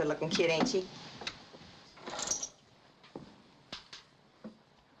blonde, good-looking kid, ain't she?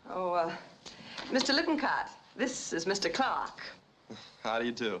 Oh, Mr. Lippincott, this is Mr. Clark. How do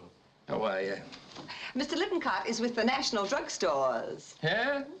you do? How are you? Mr. Lippincott is with the National Drugstores.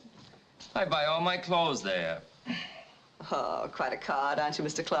 Yeah? I buy all my clothes there. Oh, quite a card, aren't you,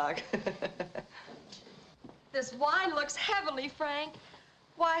 Mr. Clark? This wine looks heavenly, Frank.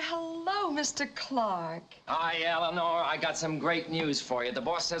 Why, hello, Mr. Clark. Hi, Eleanor. I got some great news for you. The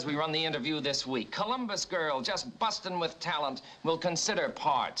boss says we run the interview this week. Columbus girl, just busting with talent, will consider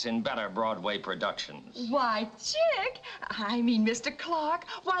parts in better Broadway productions. Why, Chick, I mean, Mr. Clark,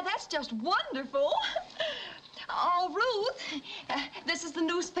 why, that's just wonderful. Oh, Ruth, this is the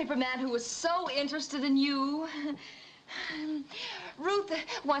newspaper man who was so interested in you. Ruth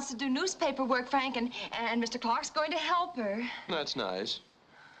wants to do newspaper work, Frank, and Mr. Clark's going to help her. That's nice.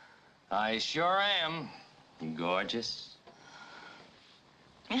 I sure am. Gorgeous.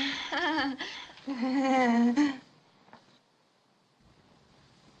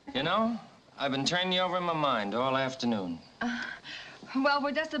 You know, I've been turning you over in my mind all afternoon. Well,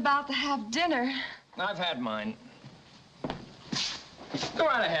 we're just about to have dinner. I've had mine. Go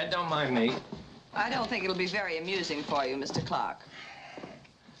right ahead, don't mind me. I don't think it'll be very amusing for you, Mr. Clark.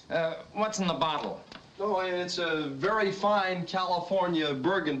 What's in the bottle? Oh, it's a very fine California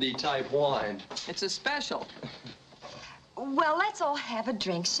Burgundy type wine. It's a special. Well, let's all have a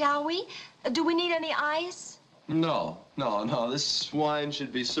drink, shall we? Do we need any ice? No. This wine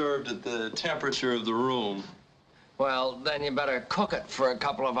should be served at the temperature of the room. Well, then you better cook it for a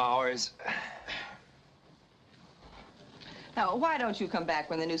couple of hours. Now, why don't you come back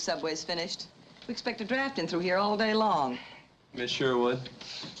when the new subway's finished? We expect a draft in through here all day long. Miss Sherwood.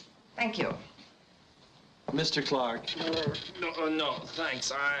 Thank you. Mr. Clark. No,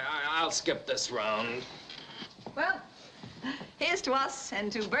 thanks. I'll skip this round. Well, here's to us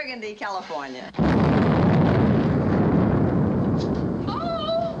and to Burgundy, California.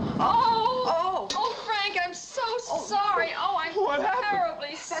 Oh, Frank, I'm so sorry. Oh, I'm terribly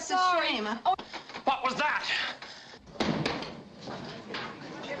That's sorry. a shame. Oh. What was that?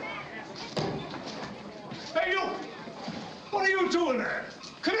 Hey, you! What are you doing there?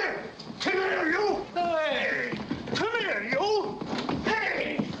 Come here! Come here, you! Hey! Come here, you!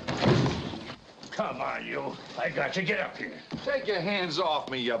 Hey! Come on, you. I got to get up here. Take your hands off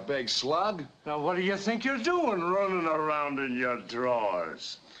me, you big slug. Now, what do you think you're doing running around in your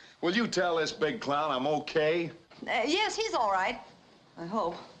drawers? Will you tell this big clown I'm okay? Yes, he's all right. I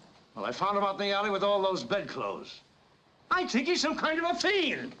hope. Well, I found him out in the alley with all those bedclothes. I think he's some kind of a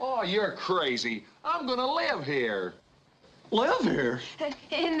fiend. Oh, you're crazy. I'm gonna live here. Live here?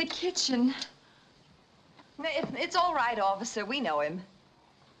 In the kitchen. It's all right, officer. We know him.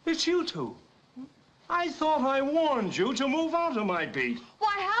 It's you two. I thought I warned you to move out of my beat.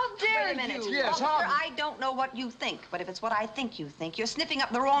 Why, how dare Wait a minute. you? Yes, officer, how- I don't know what you think, but if it's what I think you think, you're sniffing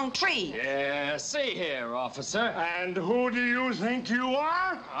up the wrong tree. Yeah, see here, officer. And who do you think you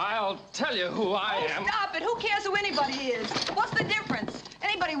are? I'll tell you who I am. Stop it. Who cares who anybody is? What's the difference?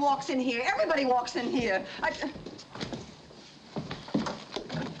 Anybody walks in here. Everybody walks in here.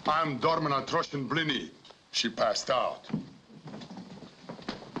 I'm Dormina Troshin-Blini. She passed out.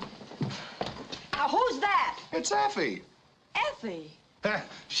 Now, who's that? It's Effie. Effie.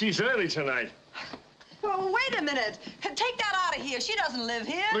 She's early tonight. Well, wait a minute. Take that out of here. She doesn't live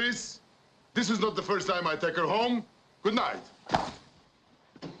here. Please, this is not the first time I take her home. Good night.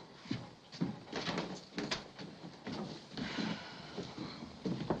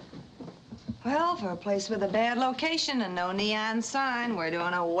 Well, for a place with a bad location and no neon sign, we're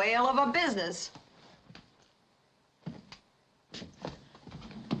doing a whale of a business.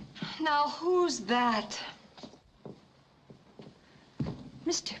 Now, who's that?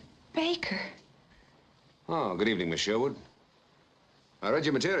 Mr. Baker. Oh, good evening, Miss Sherwood. I read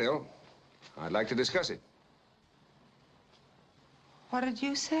your material. I'd like to discuss it. What did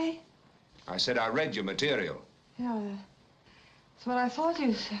you say? I said I read your material. Yeah, that's what I thought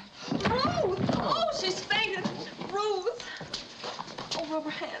you said. Ruth! Oh, she's fainted. Ruth! Oh, rubber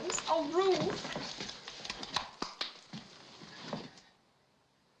hands. Oh, Ruth.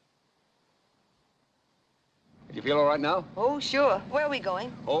 You feel all right now? Oh, sure. Where are we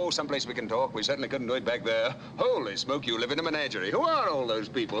going? Oh, someplace we can talk. We certainly couldn't do it back there. Holy smoke, you live in a menagerie. Who are all those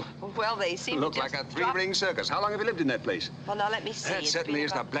people? Well, they seem Look to like just a three-ring circus. How long have you lived in that place? Well, now, let me see. That It's certainly been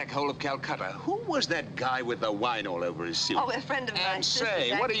is the about- black hole of Calcutta. Who was that guy with the wine all over his suit? Oh, a friend of mine. And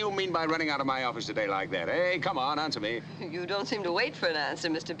say, what do you mean by running out of my office today like that? Hey, come on, answer me. You don't seem to wait for an answer,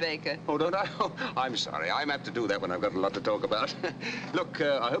 Mr. Baker. Oh, don't I? Oh, I'm sorry. I'm apt to do that when I've got a lot to talk about. Look,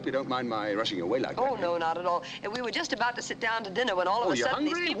 I hope you don't mind my rushing away like that. Oh, no, not at all. We were just about to sit down to dinner when all of Oh, a you're sudden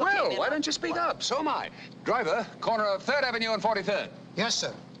hungry? these people Well, came in. why don't you speak up? So am I. Driver, corner of 3rd Avenue and 43rd. Yes,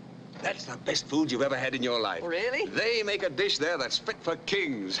 sir. That's the best food you've ever had in your life. Really? They make a dish there that's fit for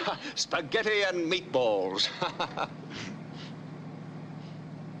kings. Spaghetti and meatballs.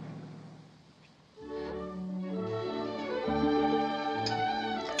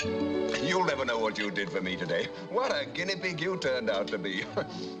 You'll never know what you did for me today. What a guinea pig you turned out to be.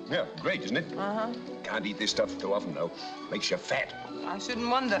 Yeah, great, isn't it? Uh-huh. Can't eat this stuff too often, though. Makes you fat. I shouldn't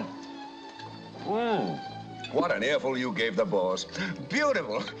wonder. What an earful you gave the boss.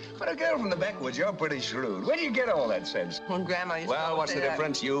 Beautiful. For a girl from the backwoods, you're pretty shrewd. Where do you get all that sense? Well, Grandma, you Well, what's the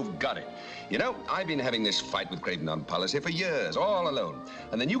difference? You've got it. You know, I've been having this fight with Craven on policy for years, all alone.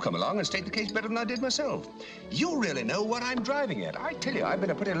 And then you come along and state the case better than I did myself. You really know what I'm driving at. I tell you, I've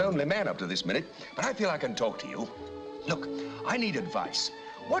been a pretty lonely man up to this minute, but I feel I can talk to you. Look, I need advice.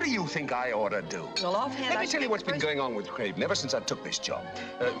 What do you think I ought to do? Well, offhand, Let me tell you what's been going on with Craven ever since I took this job.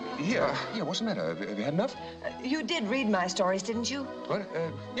 Here, what's the matter? Have you had enough? You did read my stories, didn't you? What?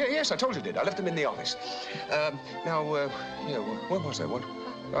 Yes, I told you I did. I left them in the office. What was that one?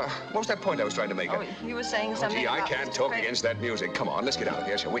 What was that point I was trying to make? Oh, you were saying something Gee, I about can't Mr. talk Craven. against that music. Come on, let's get out of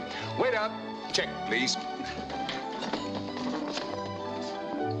here, shall we? Wait up. Check, please.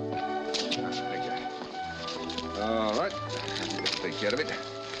 All right. Let's take care of it.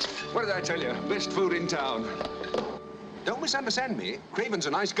 What did I tell you? Best food in town. Don't misunderstand me. Craven's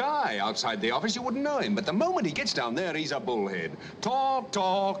a nice guy. Outside the office, you wouldn't know him. But the moment he gets down there, he's a bullhead. Talk,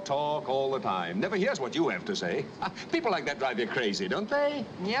 talk, talk all the time. Never hears what you have to say. People like that drive you crazy, don't they?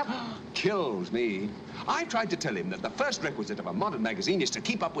 Yep. Kills me. I tried to tell him that the first requisite of a modern magazine is to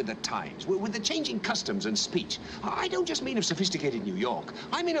keep up with the times, with the changing customs and speech. I don't just mean of sophisticated New York.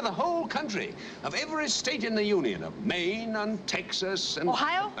 I mean of the whole country, of every state in the Union, of Maine and Texas and...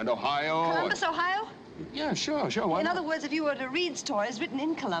 Ohio? And Ohio. Columbus, Ohio? Yeah, sure. Why In not? other words, if you were to read stories written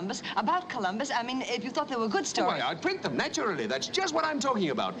in Columbus, about Columbus, I mean, if you thought they were good stories... Why, I'd print them, naturally. That's just what I'm talking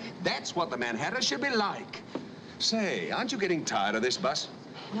about. That's what the Manhattan should be like. Say, aren't you getting tired of this bus?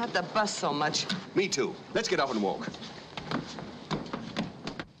 Not the bus so much. Me too. Let's get up and walk.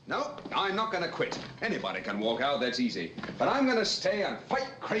 No, I'm not going to quit. Anybody can walk out, that's easy. But I'm going to stay and fight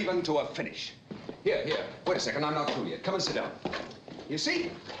Craven to a finish. Here. Wait a second, I'm not through yet. Come and sit down. You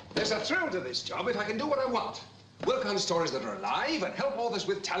see, there's a thrill to this job if I can do what I want. Work on stories that are alive and help others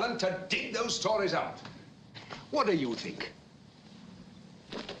with talent to dig those stories out. What do you think?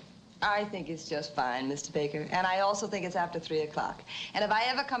 I think it's just fine, Mr. Baker. And I also think it's after 3 o'clock. And if I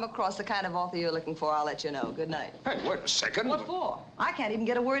ever come across the kind of author you're looking for, I'll let you know. Good night. Hey, wait a second. What for? I can't even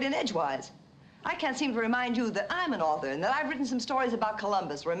get a word in edgewise. I can't seem to remind you that I'm an author and that I've written some stories about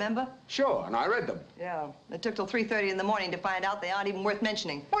Columbus, remember? Sure, and I read them. Yeah. It took till 3:30 in the morning to find out they aren't even worth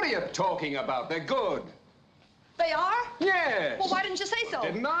mentioning. What are you talking about? They're good. They are? Yes. Well, why didn't you say so?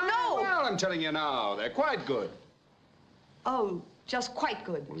 Didn't I? No. Well, I'm telling you now, they're quite good. Oh, just quite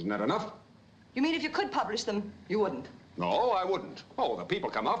good. Isn't that enough? You mean if you could publish them, you wouldn't? No, I wouldn't. Oh, the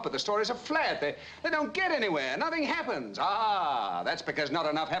people come off, but the stories are flat. They don't get anywhere. Nothing happens. Ah, that's because not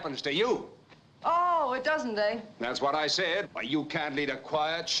enough happens to you. Oh, it doesn't, eh? That's what I said. Why, you can't lead a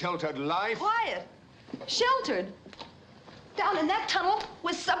quiet, sheltered life. Quiet? Sheltered? Down in that tunnel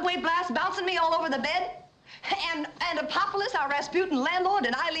with subway blasts bouncing me all over the bed? And Apopolis, our Rasputin landlord,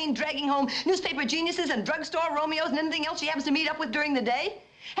 and Eileen dragging home newspaper geniuses and drugstore Romeos and anything else she happens to meet up with during the day?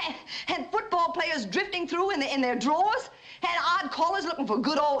 And football players drifting through in their drawers? And odd callers looking for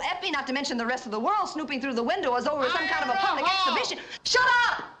good old Effie, not to mention the rest of the world snooping through the window as though it was some kind of a public exhibition. Shut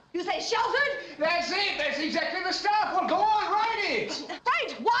up! You say sheltered? That's it. That's exactly the stuff. Well, go on, write it.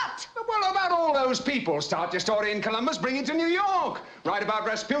 Right, what? Well, about all those people. Start your story in Columbus, bring it to New York. Write about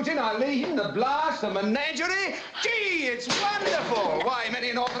Rasputin, Eileen, the blast, the menagerie. Gee, it's wonderful. Why, many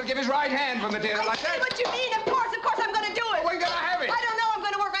an author give his right hand for material like that. I see what you mean. Of course I'm going to do it. When gonna have it? I don't know. I'm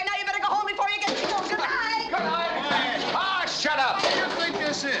going to work right now. You better go home before you get killed. Good night. Good night. Ah, shut up. What do you think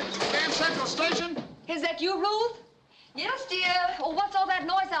this is? Grand Central Station? Is that you, Ruth? Yes, dear. Well, what's all that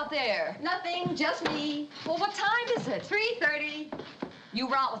noise out there? Nothing, just me. Well, what time is it? 3:30. You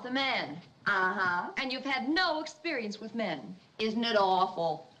were out with a man. Uh-huh. And you've had no experience with men. Isn't it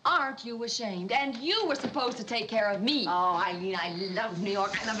awful? Aren't you ashamed? And you were supposed to take care of me. Oh, Eileen, I love New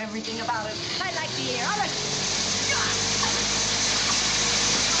York. I love everything about it. I like the air. I like...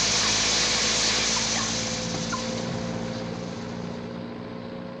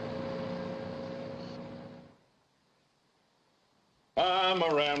 I'm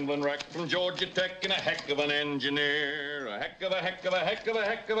a rambling wreck from Georgia Tech and a heck of an engineer. A heck of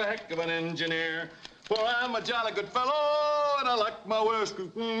an engineer. For I'm a jolly good fellow and I like my whiskey.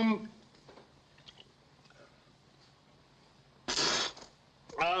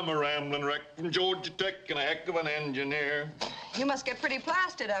 I'm a rambling wreck from Georgia Tech and a heck of an engineer. You must get pretty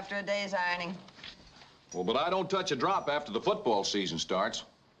plastered after a day's ironing. Well, but I don't touch a drop after the football season starts.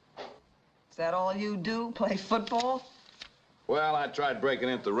 Is that all you do, play football? Well, I tried breaking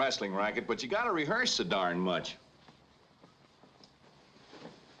into the wrestling racket, but you gotta rehearse so darn much.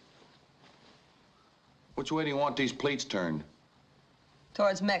 Which way do you want these pleats turned?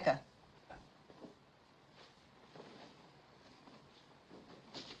 Towards Mecca.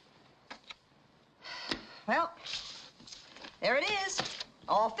 Well,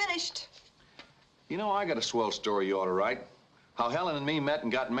 All finished. You know, I got a swell story you ought to write. How Helen and me met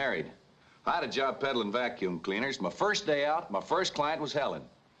and got married. I had a job peddling vacuum cleaners. My first day out, my first client was Helen.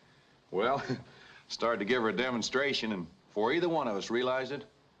 Well, started to give her a demonstration, and before either one of us realized it,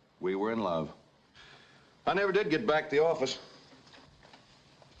 we were in love. I never did get back to the office.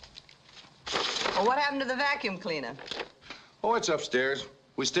 Well, what happened to the vacuum cleaner? Oh, it's upstairs.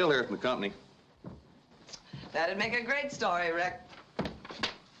 We still hear from the company. That'd make a great story, Rick.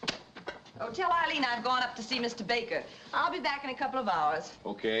 Oh, tell Eileen I've gone up to see Mr. Baker. I'll be back in a couple of hours.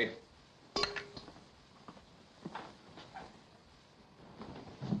 Okay.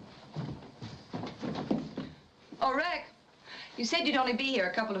 Oh, Rick, you said you'd only be here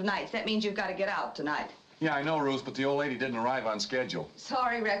a couple of nights. That means you've got to get out tonight. Yeah, I know, Ruth, but the old lady didn't arrive on schedule.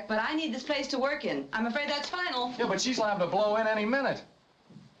 Sorry, Rick, but I need this place to work in. I'm afraid that's final. Yeah, but she's liable to blow in any minute.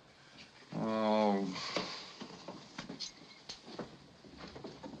 Oh.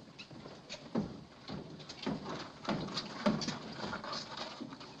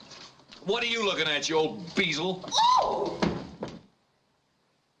 What are you looking at, you old beazle? Oh!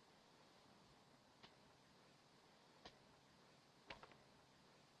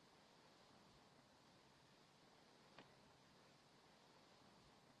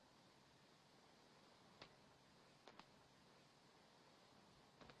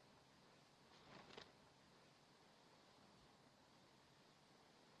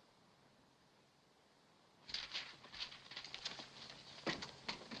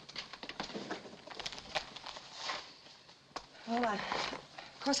 Well,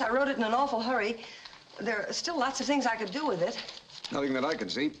 of course, I wrote it in an awful hurry. There are still lots of things I could do with it. Nothing that I can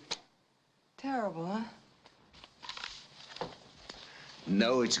see. Terrible, huh?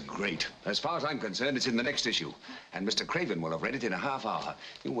 No, it's great. As far as I'm concerned, it's in the next issue. And Mr. Craven will have read it in a half hour.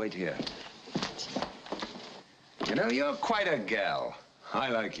 You wait here. You know, you're quite a gal. I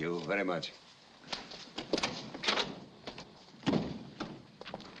like you very much.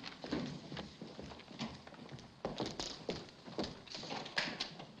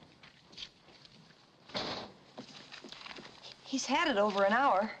 He's had it over an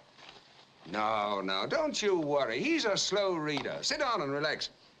hour. No, don't you worry. He's a slow reader. Sit down and relax.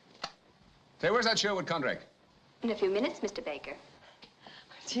 Say, where's that Sherwood contract? In a few minutes, Mr. Baker.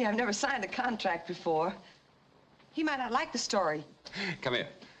 Gee, I've never signed a contract before. He might not like the story. Come here.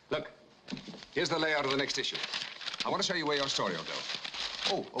 Look, here's the layout of the next issue. I want to show you where your story will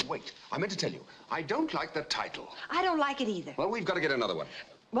go. Oh, wait. I meant to tell you, I don't like the title. I don't like it either. Well, we've got to get another one.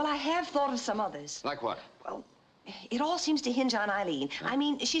 Well, I have thought of some others. Like what? Well, it all seems to hinge on Eileen. I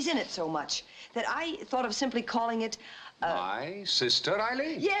mean, she's in it so much that I thought of simply calling it... My sister,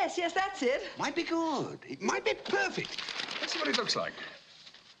 Eileen? Yes, that's it. Might be good. It might be perfect. Let's see what it looks like.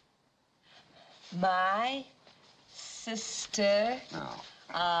 My sister... Now.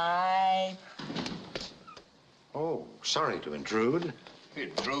 Oh, sorry to intrude.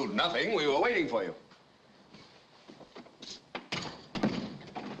 Intrude nothing. We were waiting for you.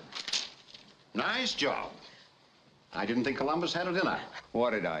 Nice job. I didn't think Columbus had it in her.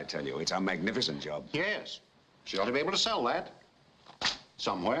 What did I tell you? It's a magnificent job. Yes. She ought to be able to sell that.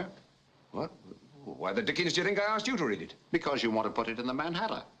 Somewhere. What? Why the dickens do you think I asked you to read it? Because you want to put it in the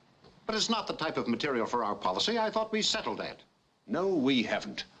Manhattan. But it's not the type of material for our policy. I thought we settled that. No, we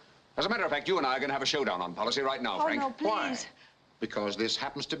haven't. As a matter of fact, you and I are going to have a showdown on policy right now, Frank. Oh, no, please. Why? Because this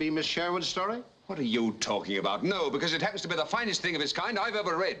happens to be Miss Sherwood's story? What are you talking about? No, because it happens to be the finest thing of its kind I've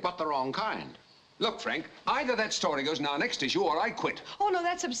ever read. But the wrong kind. Look, Frank, either that story goes in our next issue or I quit. Oh, no,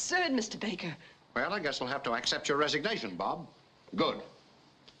 that's absurd, Mr. Baker. Well, I guess we'll have to accept your resignation, Bob. Good.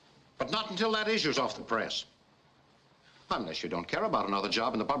 But not until that issue's off the press. Unless you don't care about another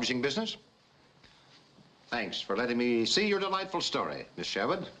job in the publishing business. Thanks for letting me see your delightful story, Miss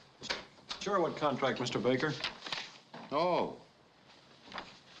Sherwood. Sherwood contract, Mr. Baker. Oh.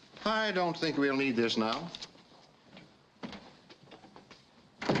 I don't think we'll need this now.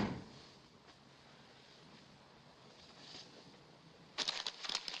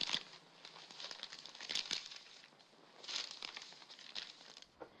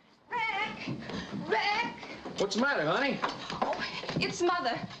 What's the matter, honey? Oh, it's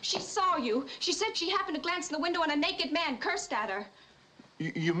Mother. She saw you. She said she happened to glance in the window and a naked man cursed at her.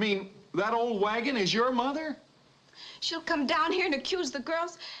 You mean that old wagon is your mother? She'll come down here and accuse the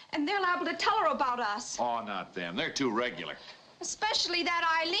girls, and they're liable to tell her about us. Oh, not them. They're too regular. Especially that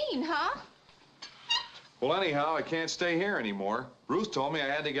Eileen, huh? Well, anyhow, I can't stay here anymore. Ruth told me I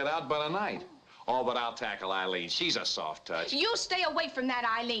had to get out by the night. Oh, but I'll tackle Eileen. She's a soft touch. You stay away from that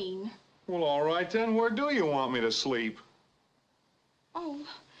Eileen. Well, all right, then. Where do you want me to sleep? Oh,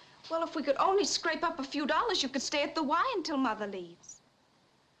 well, if we could only scrape up a few dollars, you could stay at the Y until Mother leaves.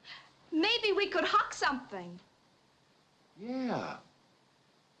 Maybe we could hock something. Yeah.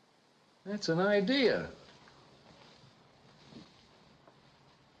 That's an idea.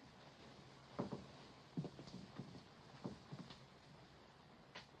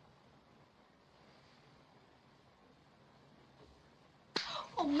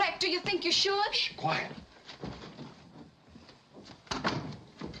 Oh, Rex, do you think you should? Quiet.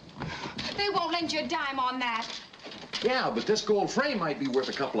 They won't lend you a dime on that. Yeah, but this gold frame might be worth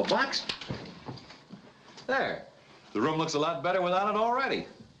a couple of bucks. There. The room looks a lot better without it already.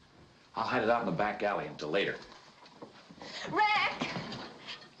 I'll hide it out in the back alley until later. Rex!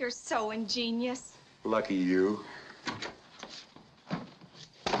 You're so ingenious. Lucky you.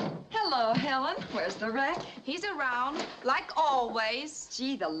 Hello, Helen. Where's the wreck? He's around, like always.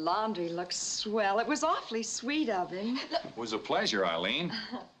 Gee, the laundry looks swell. It was awfully sweet of him. It was a pleasure, Eileen.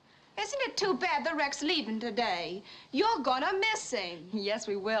 Isn't it too bad the Rex leaving today? You're gonna miss him. Yes,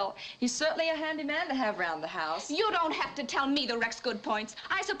 we will. He's certainly a handy man to have around the house. You don't have to tell me the Rex good points.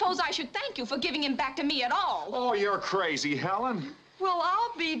 I suppose I should thank you for giving him back to me at all. Oh, you're crazy, Helen. Well,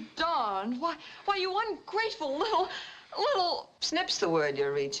 I'll be darned. Why, you ungrateful little... Snip's the word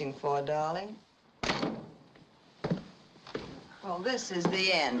you're reaching for, darling. Well, this is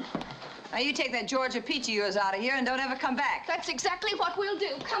the end. Now, you take that Georgia peach of yours out of here and don't ever come back. That's exactly what we'll do.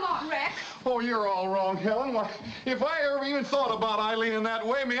 Come on, Rex. Oh, you're all wrong, Helen. Why, if I ever even thought about Eileen in that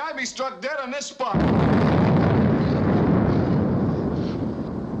way, may I be struck dead on this spot.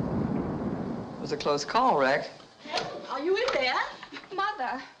 It was a close call, Rex. Are you in there?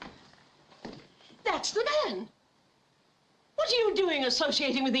 Mother. That's the man. What are you doing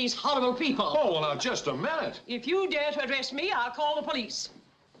associating with these horrible people? Oh, well, now, just a minute. If you dare to address me, I'll call the police.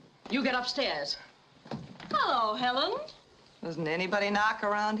 You get upstairs. Hello, Helen. Doesn't anybody knock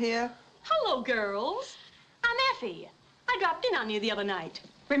around here? Hello, girls. I'm Effie. I dropped in on you the other night.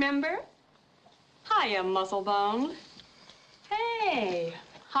 Remember? Hiya, Musclebound. Hey,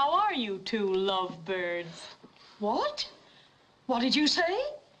 how are you two lovebirds? What? What did you say?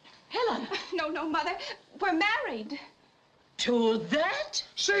 Helen. No, Mother. We're married. To that?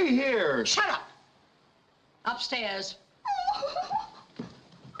 See here. Shut up. Upstairs.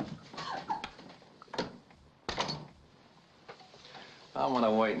 I want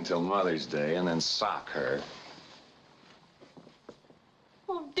to wait until Mother's Day and then sock her.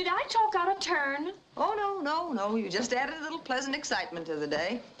 Well, did I talk out of turn? Oh, no. You just added a little pleasant excitement to the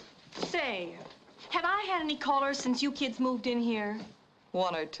day. Say, have I had any callers since you kids moved in here?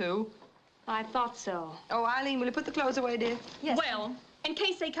 One or two. I thought so. Oh, Eileen, will you put the clothes away, dear? Yes. Well, in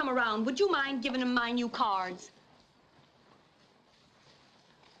case they come around, would you mind giving them my new cards?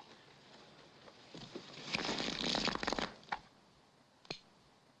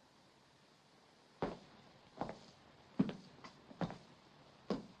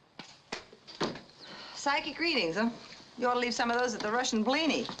 Psychic readings, huh? You ought to leave some of those at the Russian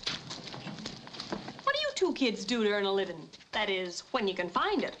Blenny. What do you two kids do to earn a living? That is, when you can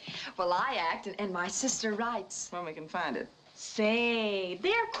find it. Well, I act, and my sister writes. When we can find it. Say,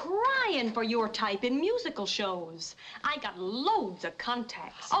 they're crying for your type in musical shows. I got loads of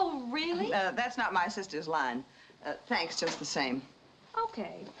contacts. Oh, really? That's not my sister's line. Thanks just the same.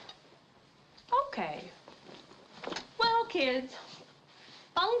 Okay. Well, kids,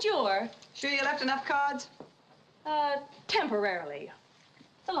 bonjour. Sure you left enough cards? Temporarily.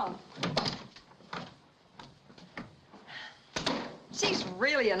 So long. She's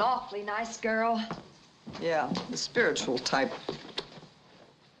really an awfully nice girl. Yeah, the spiritual type.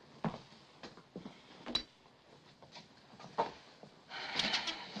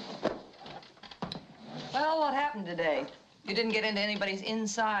 Well, what happened today? You didn't get into anybody's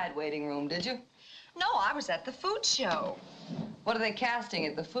inside waiting room, did you? No, I was at the food show. What are they casting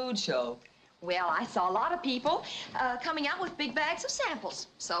at the food show? Well, I saw a lot of people coming out with big bags of samples.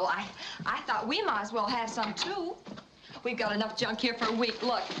 So I thought we might as well have some, too. We've got enough junk here for a week.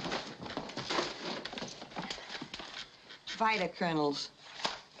 Look. Vita kernels.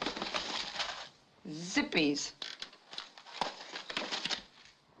 Zippies.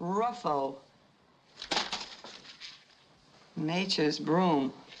 Ruffo. Nature's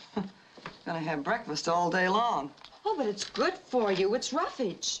broom. Gonna have breakfast all day long. Oh, but it's good for you. It's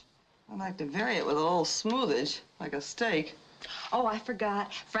roughage. I'd like to vary it with a little smoothage, like a steak. Oh, I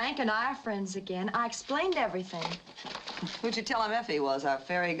forgot. Frank and I are friends again. I explained everything. Who'd you tell him Effie was, our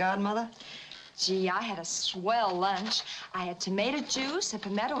fairy godmother? Gee, I had a swell lunch. I had tomato juice, a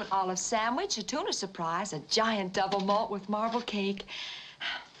pimento and olive sandwich, a tuna surprise, a giant double malt with marble cake.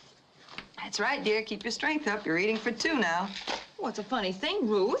 That's right, dear. Keep your strength up. You're eating for two now. Well, it's a funny thing,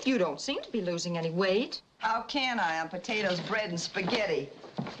 Ruth. You don't seem to be losing any weight. How can I on potatoes, bread, and spaghetti?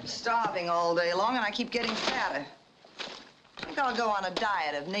 I'm starving all day long, and I keep getting fatter. I think I'll go on a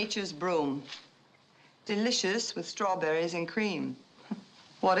diet of nature's broom. Delicious with strawberries and cream.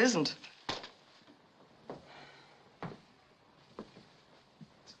 What isn't?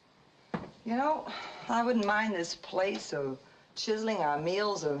 You know, I wouldn't mind this place or chiseling our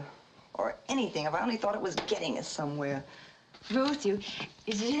meals or anything if I only thought it was getting us somewhere. Ruth, do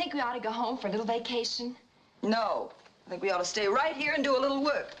you think we ought to go home for a little vacation? No. I think we ought to stay right here and do a little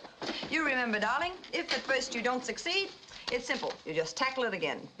work. You remember, darling, if at first you don't succeed, it's simple. You just tackle it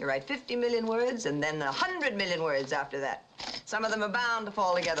again. You write 50 million words and then 100 million words after that. Some of them are bound to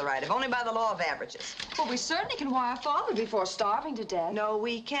fall together right, if only by the law of averages. Well, we certainly can wire Father before starving to death. No,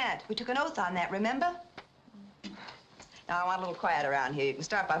 we can't. We took an oath on that, remember? Now, I want a little quiet around here. You can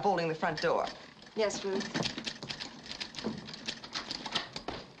start by bolting the front door. Yes, Ruth.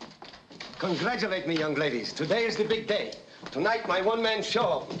 Congratulate me, young ladies. Today is the big day. Tonight, my one-man show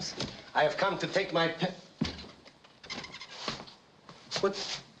opens. I have come to take my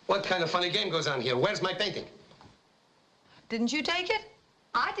What kind of funny game goes on here? Where's my painting? Didn't you take it?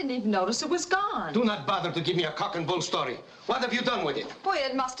 I didn't even notice it was gone. Do not bother to give me a cock and bull story. What have you done with it? Boy,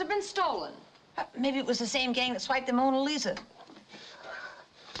 it must have been stolen. Maybe it was the same gang that swiped the Mona Lisa.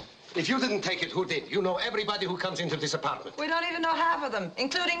 If you didn't take it, who did? You know everybody who comes into this apartment. We don't even know half of them,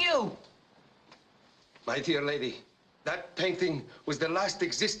 including you. My dear lady, that painting was the last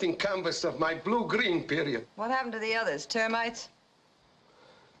existing canvas of my blue-green period. What happened to the others? Termites?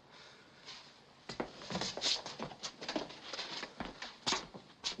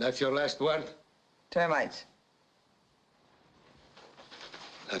 That's your last word? Termites.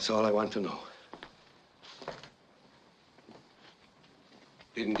 That's all I want to know.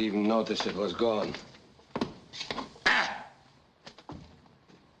 Didn't even notice it was gone.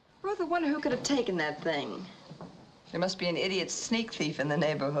 Ruth, I wonder who could have taken that thing. There must be an idiot sneak thief in the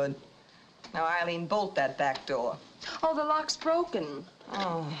neighborhood. Now, Eileen, bolt that back door. Oh, the lock's broken.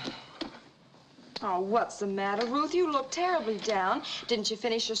 Oh. Oh, what's the matter, Ruth? You look terribly down. Didn't you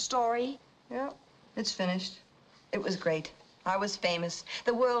finish your story? Yeah, it's finished. It was great. I was famous.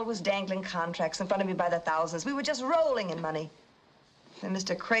 The world was dangling contracts in front of me by the thousands. We were just rolling in money. Then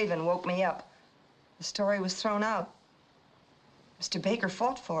Mr. Craven woke me up. The story was thrown out. Mr. Baker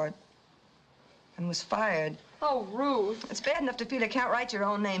fought for it and was fired. Oh, Ruth. It's bad enough to feel you can't write your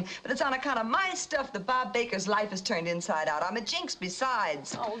own name, but it's on account of my stuff that Bob Baker's life is turned inside out. I'm a jinx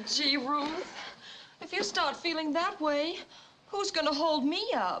besides. Oh, gee, Ruth. If you start feeling that way, who's going to hold me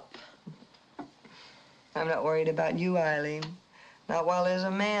up? I'm not worried about you, Eileen. Not while there's a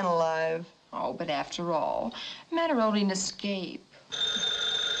man alive. Oh, but after all, men are only an escape.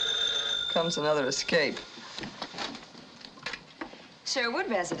 Comes another escape. Sherwood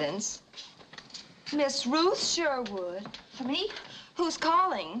residence. Miss Ruth Sherwood. For me? Who's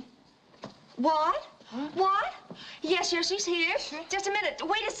calling? What? Huh? What? Yes, she's here. Sure. Just a minute.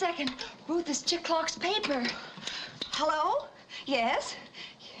 Wait a second. Ruth, this chick clock's paper. Hello? Yes?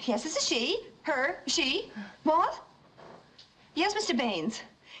 Yes, this is she. Her. She. What? Yes, Mr. Baines.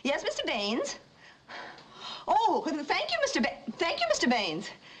 Yes, Mr. Baines. Oh, thank you, Mr. Baines.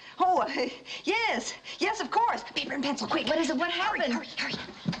 Oh, yes. Yes, of course. Paper and pencil, quick. What is it? What happened? Hurry.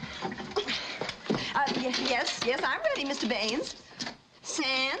 Yes, I'm ready, Mr. Baines.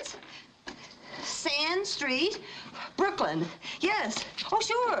 Sand Street, Brooklyn. Yes. Oh,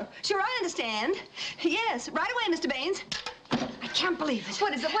 sure, I understand. Yes, right away, Mr. Baines. I can't believe it.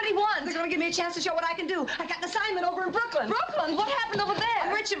 What is it? What do you want? They're going to give me a chance to show what I can do. I got an assignment over in Brooklyn. Brooklyn? What happened over there? A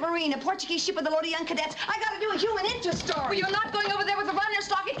merchant marine, a Portuguese ship with a load of young cadets. I got to do a human interest story. Well, you're not going over there with a runner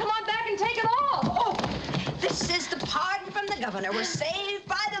stocking. Come on back and take it off. Oh, this is the pardon from the governor. We're saved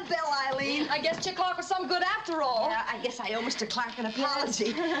by the bell, Eileen. I guess Chick Clark was some good after all. Yeah, I guess I owe Mr. Clark an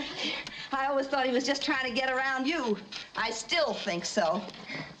apology. I always thought he was just trying to get around you. I still think so.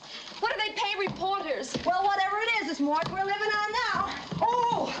 What do they pay reporters? Well, whatever it is, it's more we're living on now.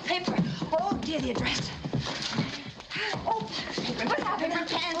 Oh, paper. Oh, dear, the address. Oh, paper. What happened? Paper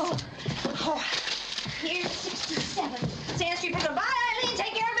pens. Oh, here's 67. Sand Street, Brooklyn. Bye, Eileen.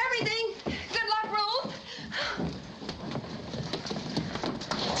 Take care of everything. Good luck, Ruth.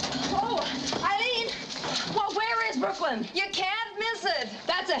 Oh, Eileen. Well, where is Brooklyn? You can't miss it.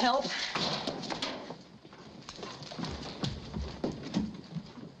 That's a help.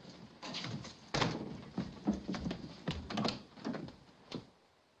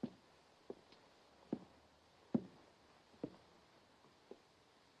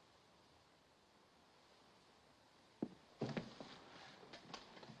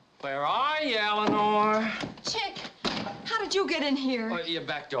 Where are you, Eleanor? Chick, how did you get in here? Oh, your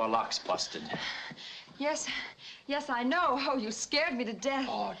back door lock's busted. Yes, yes, I know. Oh, you scared me to death.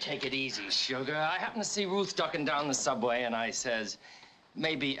 Oh, take it easy, sugar. I happened to see Ruth ducking down the subway, and I says,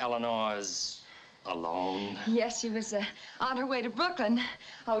 maybe Eleanor's alone. Yes, she was on her way to Brooklyn.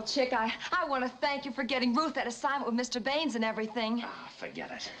 Oh, Chick, I want to thank you for getting Ruth that assignment with Mr. Baines and everything. Ah,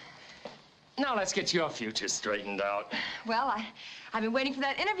 forget it. Now let's get your future straightened out. Well, I've been waiting for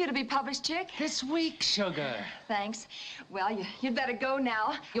that interview to be published, Chick. This week, sugar. Thanks. Well, you'd better go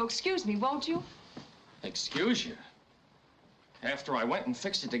now. You'll excuse me, won't you? Excuse you? After I went and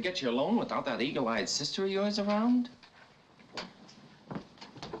fixed it to get you alone without that eagle-eyed sister of yours around?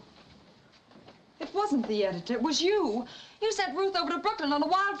 It wasn't the editor. It was you. You sent Ruth over to Brooklyn on a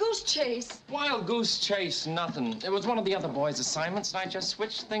wild goose chase. Wild goose chase, nothing. It was one of the other boys' assignments, and I just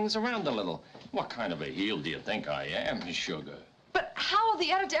switched things around a little. What kind of a heel do you think I am, sugar? But how will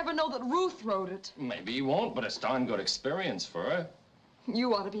the editor ever know that Ruth wrote it? Maybe he won't, but it's darn good experience for her.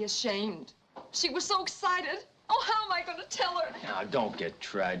 You ought to be ashamed. She was so excited. Oh, how am I going to tell her? Now, don't get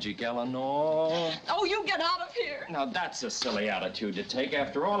tragic, Eleanor. Oh, you get out of here. Now, that's a silly attitude to take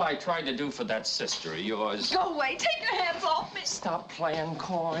after all I tried to do for that sister of yours. Go away. Take your hands off me. Stop playing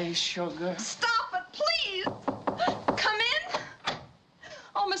coy, sugar. Stop it, please. Come in.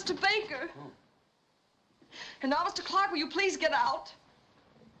 Oh, Mr. Baker. And now, Mr. Clark, will you please get out?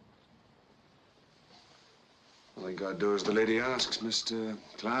 All you gotta do as the lady asks, Mr.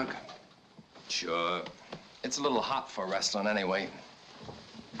 Clark. Sure. It's a little hot for wrestling anyway.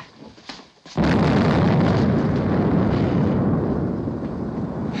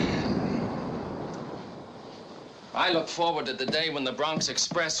 I look forward to the day when the Bronx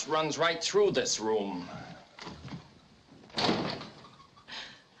Express runs right through this room.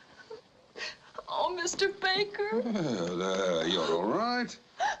 Oh, Mr. Baker. There, you're all right.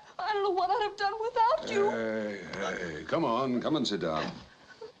 I don't know what I'd have done without you. Hey, come on, come and sit down.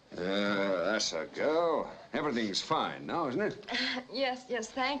 That's a girl. Everything's fine now, isn't it? Yes,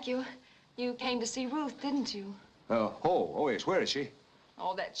 thank you. You came to see Ruth, didn't you? Oh, yes. Where is she?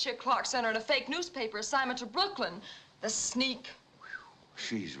 Oh, that chick Clark sent her in a fake newspaper assignment to Brooklyn. The sneak.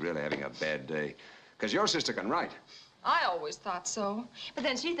 She's really having a bad day. Because your sister can write. I always thought so. But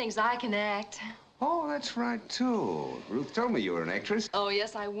then she thinks I can act. Oh, that's right, too. Ruth told me you were an actress. Oh,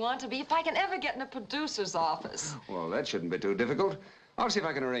 yes, I want to be, if I can ever get in a producer's office. Well, that shouldn't be too difficult. I'll see if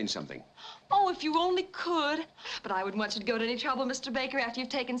I can arrange something. Oh, if you only could. But I wouldn't want you to go to any trouble, Mr. Baker, after you've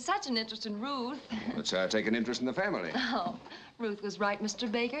taken such an interest in Ruth. Let's take an interest in the family. Oh, Ruth was right,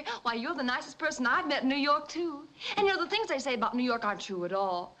 Mr. Baker. Why, you're the nicest person I've met in New York, too. And, you know, the things they say about New York aren't true at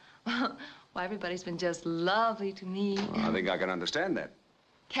all. Why, everybody's been just lovely to me. Well, I think I can understand that.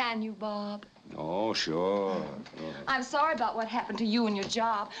 Can you, Bob? Oh, sure. I'm sorry about what happened to you and your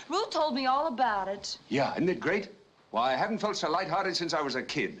job. Ruth told me all about it. Yeah, isn't it great? Why, I haven't felt so lighthearted since I was a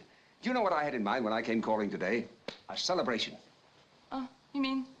kid. Do you know what I had in mind when I came calling today? A celebration. Oh, you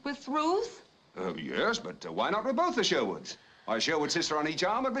mean with Ruth? Yes, but why not with both the Sherwoods? A Sherwood sister on each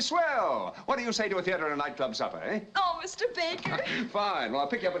arm would be swell. What do you say to a theater and a nightclub supper, eh? Oh, Mr. Baker. Fine. Well, I'll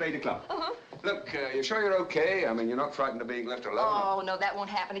pick you up at 8 o'clock. Uh-huh. Look, you sure you're okay? I mean, you're not frightened of being left alone? Oh, no, that won't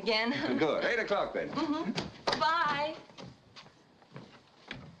happen again. Good. 8 o'clock, then. Mm-hmm. Bye.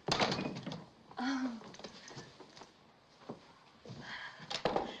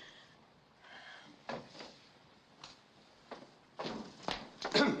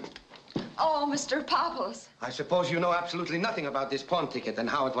 Oh, Mr. Pappas. I suppose you know absolutely nothing about this pawn ticket and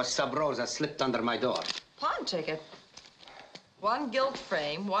how it was sub rosa slipped under my door. Pawn ticket? 1 gilt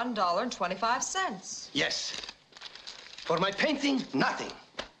frame, $1.25. Yes. For my painting, nothing.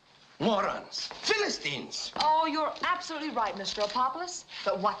 Morons. Philistines. Oh, you're absolutely right, Mr. Apopoulos.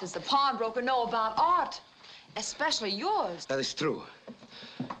 But what does the pawnbroker know about art? Especially yours. That is true.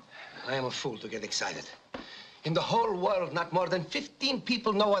 I am a fool to get excited. In the whole world, not more than 15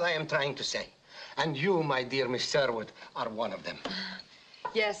 people know what I am trying to say. And you, my dear Miss Sherwood, are one of them.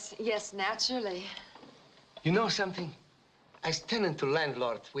 Yes, naturally. You know something? As tenant to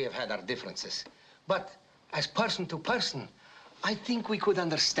landlord, we have had our differences. But as person to person, I think we could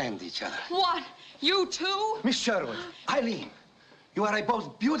understand each other. What? You too? Miss Sherwood, Eileen, you are a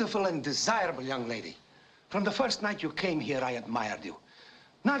both beautiful and desirable young lady. From the first night you came here, I admired you.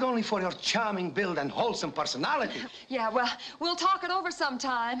 Not only for your charming build and wholesome personality. Yeah, well, we'll talk it over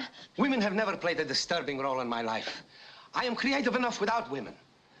sometime. Women have never played a disturbing role in my life. I am creative enough without women.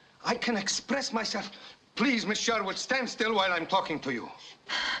 I can express myself. Please, Miss Sherwood, stand still while I'm talking to you.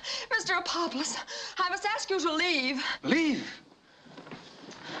 Mr. Apopoulos, I must ask you to leave. Leave?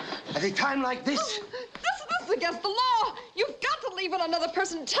 At a time like this? This is against the law. You've got to leave when another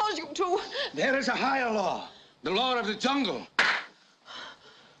person tells you to. There is a higher law. The law of the jungle.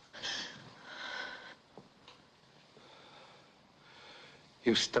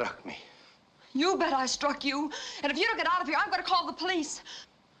 You struck me. You bet I struck you. And if you don't get out of here, I'm going to call the police.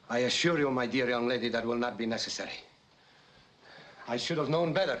 I assure you, my dear young lady, that will not be necessary. I should have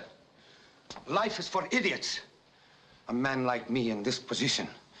known better. Life is for idiots. A man like me in this position,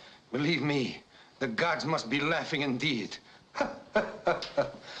 believe me, the gods must be laughing indeed.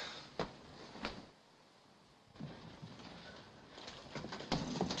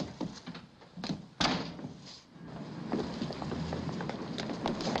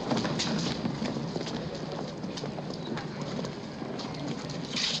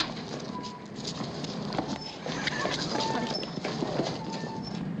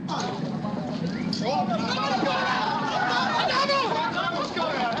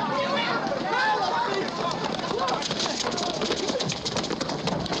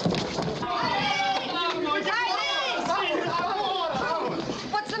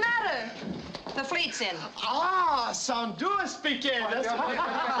 What's the matter? The fleet's in. Ah, some duas pequenas.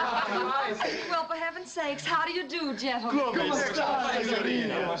 Well, for heaven's sakes, how do you do, gentlemen?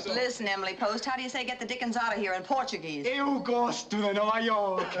 Listen, Emily Post, how do you say get the dickens out of here in Portuguese? Eu gosto de Nova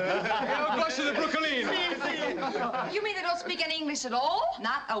York. Eu gosto de Brooklyn. You mean they don't speak any English at all?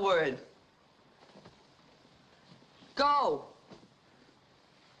 Not a word. Go.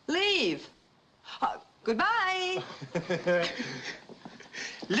 Leave. Goodbye.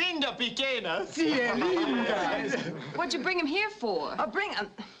 Linda pequena. Sí, linda. What'd you bring him here for? Bring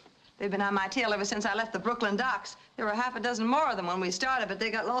them. They've been on my tail ever since I left the Brooklyn docks. There were half a dozen more of them when we started, but they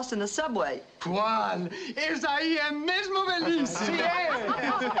got lost in the subway. Qual? Essa aí é mesmo belíssima.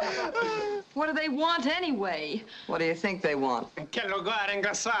 What do they want anyway? What do you think they want? Que lugar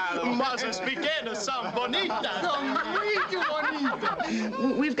engraçado. Mas as pequenas são bonitas. São muito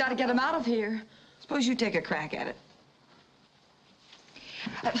bonitas. We've got to get him out of here. Suppose you take a crack at it.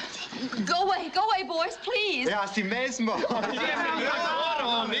 Go away, boys, please. É assim mesmo.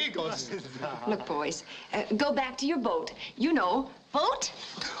 Agora, amigos. Look, boys, go back to your boat. You know, boat?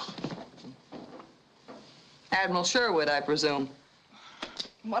 Admiral Sherwood, I presume.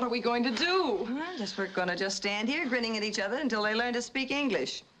 What are we going to do? I guess we're going to just stand here grinning at each other until they learn to speak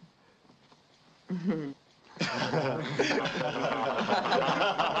English.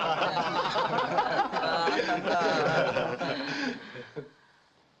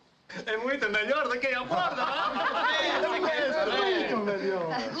 É muito melhor do que a borda.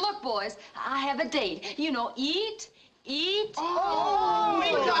 Look, boys, I have a date. You know, eat. Don't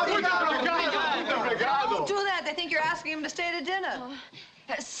do that. They think you're asking them to stay to dinner.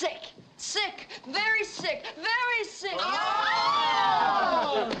 Sick, very sick, very sick.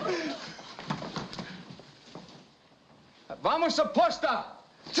 Vamos a posta.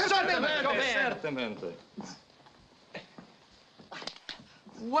 Certamente.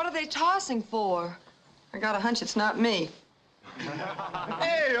 What are they tossing for? I got a hunch it's not me.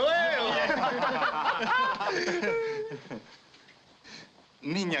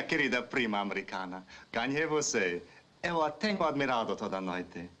 Minha querida prima americana, ganhei você. Eu a tenho admirado toda a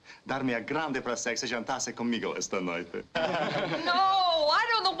noite. Dar-me a grande prazer se jantasse comigo esta noite. No, I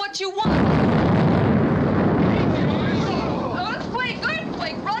don't know what you want. Earthquake,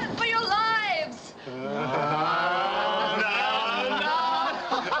 run for your lives.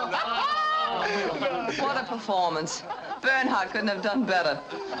 What a performance. Bernhardt couldn't have done better.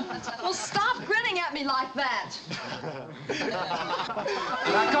 Well, stop grinning at me like that.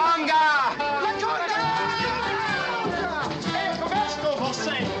 La conga! La conga! Eu começo com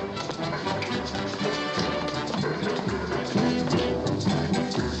você.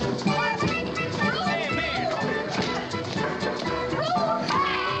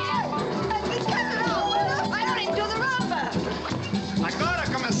 Agora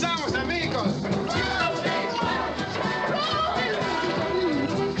começamos, amigos.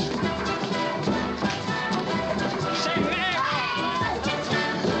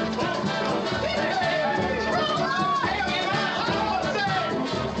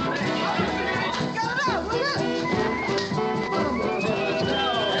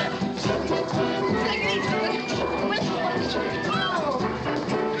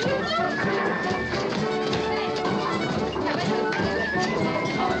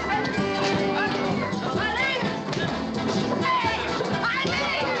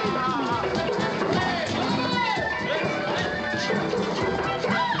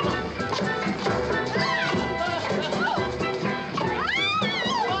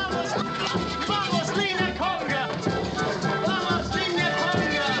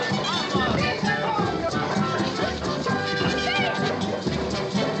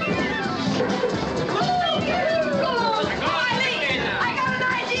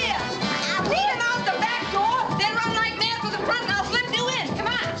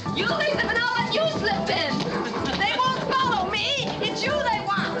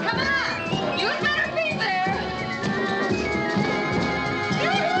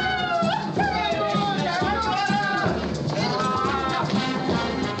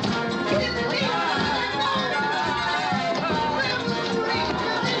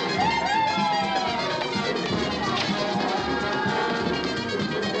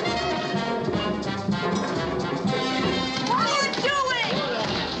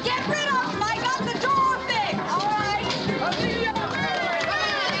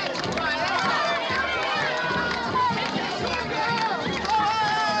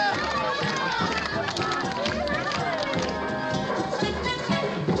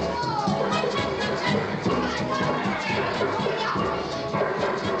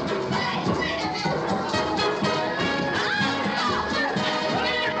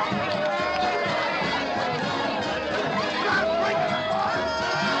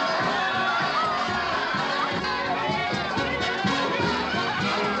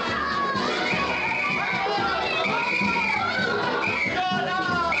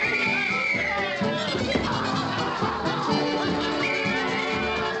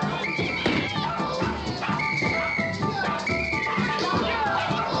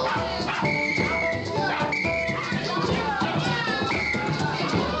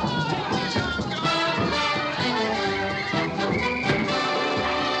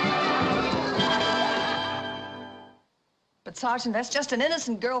 Sergeant, that's just an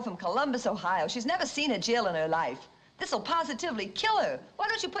innocent girl from Columbus, Ohio. She's never seen a jail in her life. This'll positively kill her. Why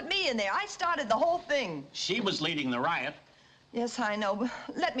don't you put me in there? I started the whole thing. She was leading the riot. Yes, I know, but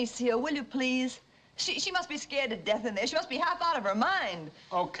let me see her, will you please? She must be scared to death in there. She must be half out of her mind.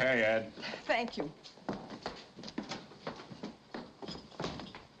 Okay, Ed. Thank you.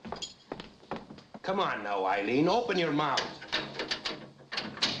 Come on now, Eileen. Open your mouth.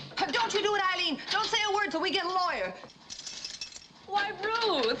 Don't you do it, Eileen. Don't say a word till we get a lawyer. Why,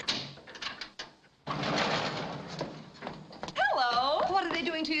 Ruth. Hello. What are they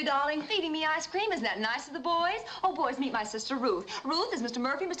doing to you, darling? Feeding me ice cream. Isn't that nice of the boys? Oh, boys, meet my sister, Ruth. Ruth is Mr.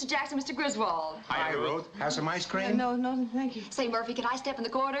 Murphy, Mr. Jackson, Mr. Griswold. Hi, Ruth. Have some ice cream? No, thank you. Say, Murphy, can I step in the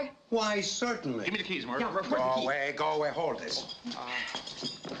corner? Why, certainly. Give me the keys, Murphy. Yeah, go away, hold this.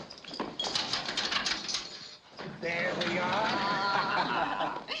 There we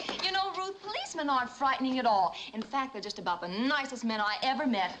are. You know, Ruth, policemen aren't frightening at all. In fact, they're just about the nicest men I ever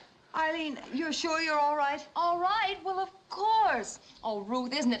met. Eileen, you're sure you're all right? All right? Well, of course. Oh,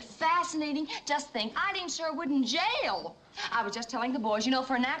 Ruth, isn't it fascinating? Just think, Eileen Sherwood in jail. I was just telling the boys, you know,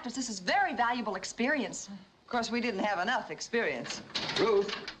 for an actress, this is very valuable experience. Of course, we didn't have enough experience.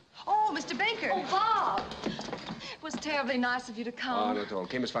 Ruth. Oh, Mr. Baker. Oh, Bob. It was terribly nice of you to come. Oh, not at all.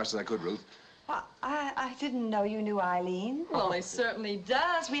 Came as fast as I could, Ruth. Well, I didn't know you knew Eileen. Well, he certainly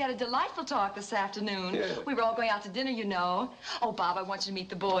does. We had a delightful talk this afternoon. Yeah. We were all going out to dinner, you know. Oh, Bob, I want you to meet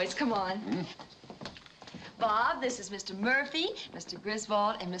the boys. Come on. Hmm? Bob, this is Mr. Murphy, Mr.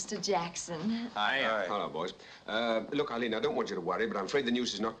 Griswold, and Mr. Jackson. Hi. Hello, boys. Look, Eileen, I don't want you to worry, but I'm afraid the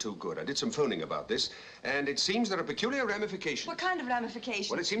news is not too good. I did some phoning about this, and it seems there are peculiar ramifications. What kind of ramifications?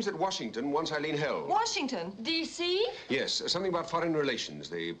 Well, it seems that Washington wants Eileen held. Washington? D.C.? Yes, something about foreign relations.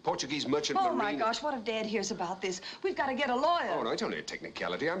 The Portuguese merchant Oh, marine... my gosh, what if Dad hears about this? We've got to get a lawyer. Oh, no, it's only a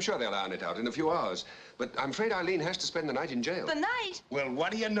technicality. I'm sure they'll iron it out in a few hours. But I'm afraid Eileen has to spend the night in jail. The night? Well,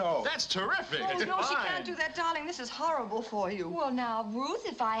 what do you know? That's terrific. Oh, no, she can't do that, darling. This is horrible for you. Well, now, Ruth,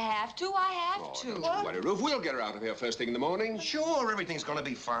 if I have to, I have to. Don't worry, Ruth. We'll get her out of here first thing in the morning. Sure, everything's gonna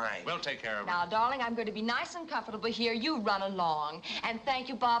be fine. We'll take care of her. Now, darling, I'm going to be nice and comfortable here. You run along. And thank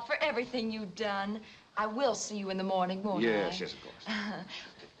you, Bob, for everything you've done. I will see you in the morning, won't I? Yes, of course.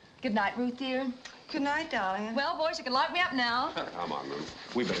 Good night, Ruth, dear. Good night, darling. Well, boys, you can lock me up now. Come on, Ruth.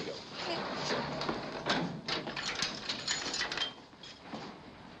 We better go.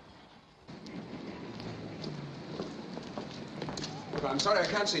 I'm sorry I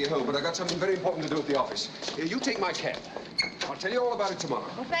can't see you home, but I got something very important to do at the office. Here, you take my cab. I'll tell you all about it tomorrow.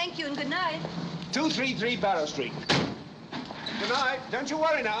 Well, thank you and good night. 233 Barrow Street. Good night. Don't you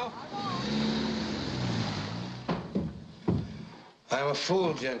worry now. I'm a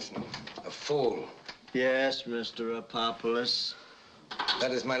fool, Jensen. A fool. Yes, Mr. Apopoulos.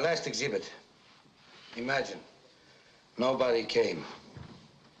 That is my last exhibit. Imagine. Nobody came.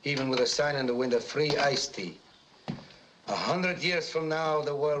 Even with a sign in the window, free iced tea. 100 years from now,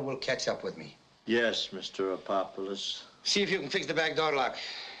 the world will catch up with me. Yes, Mr. Apopoulos. See if you can fix the back door lock.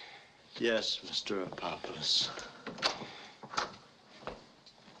 Yes, Mr. Apopoulos.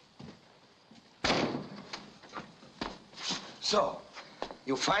 So,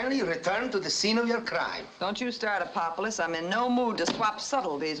 you finally returned to the scene of your crime. Don't you start, Apopoulos. I'm in no mood to swap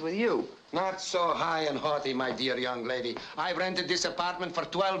subtleties with you. Not so high and haughty, my dear young lady. I've rented this apartment for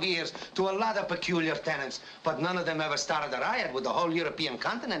 12 years to a lot of peculiar tenants, but none of them ever started a riot with the whole European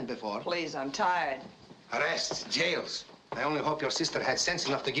continent before. Please, I'm tired. Arrests, jails. I only hope your sister had sense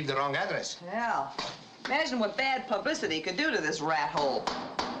enough to give the wrong address. Yeah. Imagine what bad publicity could do to this rat hole.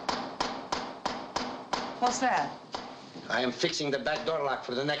 What's that? I am fixing the back door lock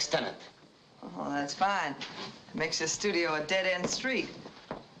for the next tenant. Oh, that's fine. Makes this studio a dead-end street.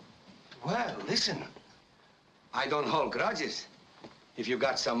 Well, listen. I don't hold grudges. If you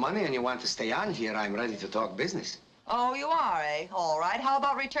got some money and you want to stay on here, I'm ready to talk business. Oh, you are, eh? All right. How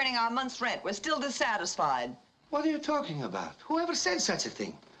about returning our month's rent? We're still dissatisfied. What are you talking about? Whoever said such a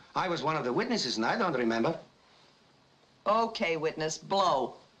thing? I was one of the witnesses, and I don't remember. Okay, witness.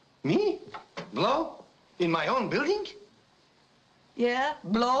 Blow. Me? Blow? In my own building? Yeah?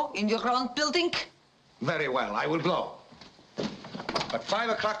 Blow in your own building? Very well, I will blow. But 5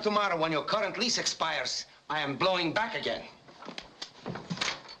 o'clock tomorrow, when your current lease expires, I am blowing back again.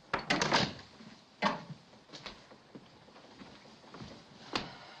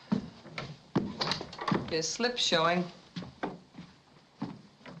 His slip showing.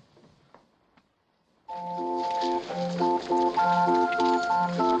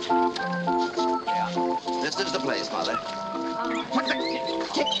 This is the place, Mother. What the?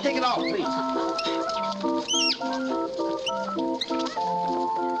 Take it off, please.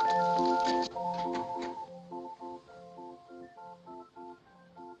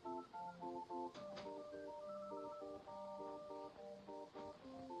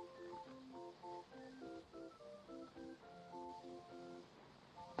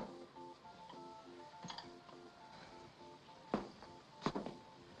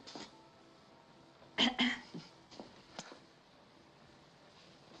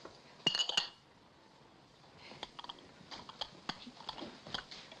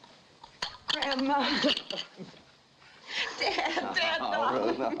 Dad,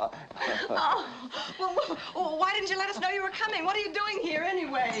 no. Well, why didn't you let us know you were coming? What are you doing here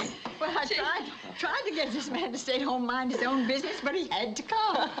anyway? Well, I tried to get this man to stay at home, mind his own business, but he had to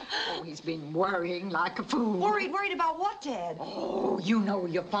come. Oh, he's been worrying like a fool. Worried about what, Dad? Oh, you know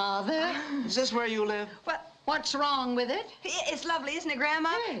your father. Is this where you live? What's wrong with it? It's lovely, isn't it, Grandma?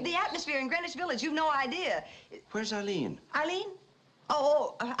 Hey. The atmosphere in Greenwich Village, you've no idea. Where's Eileen? Eileen?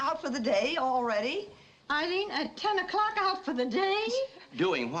 Oh, out for the day already. Eileen, at 10 o'clock out for the day?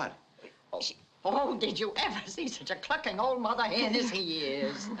 Doing what? Oh, did you ever see such a clucking old mother hen as he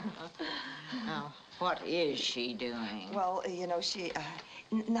is? Now, what is she doing? Well, you know, she,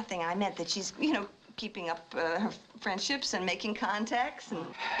 nothing. I meant that she's, you know, keeping up her friendships and making contacts and...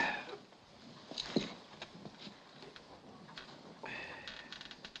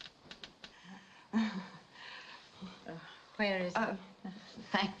 Where is it?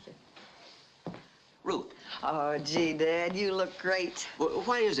 Thank you. Ruth. Oh, gee, Dad, you look great.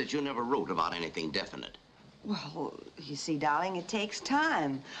 Why is it you never wrote about anything definite? Well, you see, darling, it takes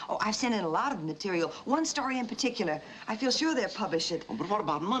time. Oh, I've sent in a lot of material. One story in particular. I feel sure they'll publish it. Oh, but what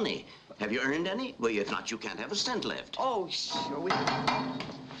about money? Have you earned any? Well, if not, you can't have a cent left. Oh, sure.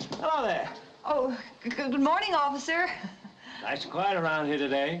 Hello there. Oh, good morning, officer. Nice and quiet around here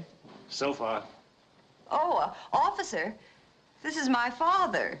today. So far. Oh, officer, this is my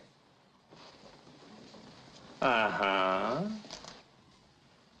father. Uh-huh.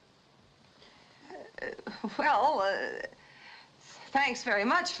 Well, thanks very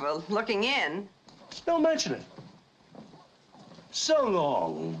much for looking in. Don't mention it. So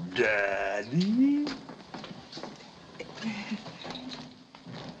long, Daddy.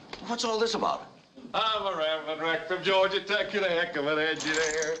 What's all this about? I'm a Reverend Rex from Georgia Tech and a heck of an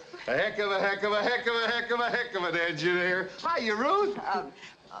engineer. A heck of an engineer. Hiya, Ruth.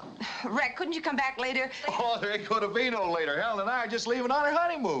 Rec, couldn't you come back later? Oh, there ain't gonna be no later. Helen and I are just leaving on our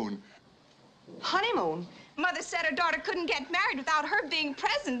honeymoon. Honeymoon? Mother said her daughter couldn't get married without her being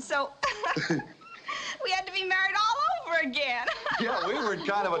present, so we had to be married all over again. Yeah, we were in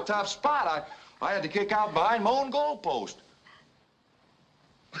kind of a tough spot. I had to kick out behind my own goalpost.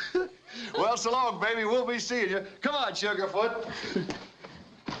 Well, so long, baby. We'll be seeing you. Come on, Sugarfoot.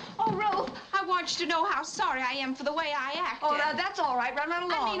 Oh, Ruth, I want you to know how sorry I am for the way I acted. Oh, that's all right. Run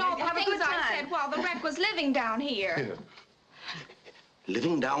along. I mean, all the Have a things good time. I said while the wreck was living down here.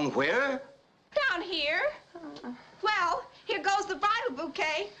 Living down where? Down here? Well, here goes the bridal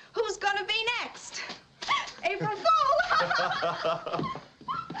bouquet. Who's gonna be next? April Fool!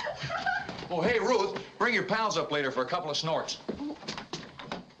 Oh, hey, Ruth, bring your pals up later for a couple of snorts.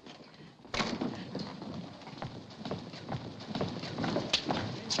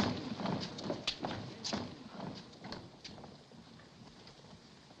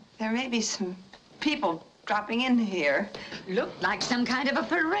 There may be some people dropping in here. Looked like some kind of a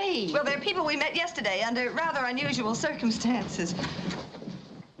parade. Well, they're people we met yesterday under rather unusual circumstances.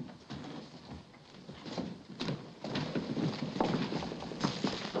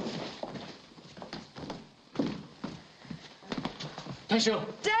 Thank you.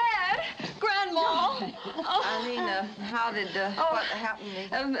 Dad! Grandma! Eileen, how did, what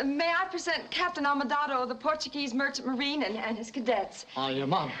happened? May I present Captain Amadado of the Portuguese Merchant Marine and his cadets?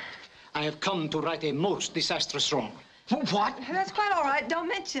 Mom, I have come to right a most disastrous wrong. What? That's quite all right. Don't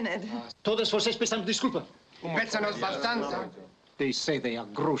mention it. Todos vocês precisam de desculpa. Pésanos bastante. They say they are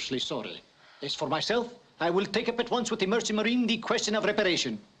grossly sorry. As for myself, I will take up at once with the Merchant Marine the question of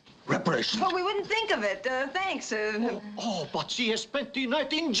reparation. Reparation? Well, we wouldn't think of it. Thanks. Oh, but she has spent the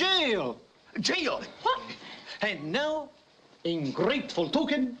night in jail. Jail? What? And now, in grateful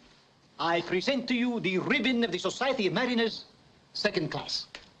token, I present to you the ribbon of the Society of Mariners, second class.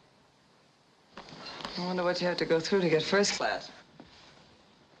 I wonder what you have to go through to get first class.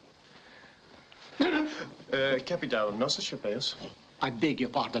 Capital, no se chapeos. I beg your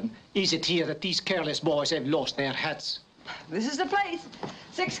pardon. Is it here that these careless boys have lost their hats? This is the place.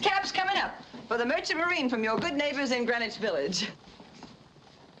 6 caps coming up for the Merchant Marine from your good neighbors in Greenwich Village.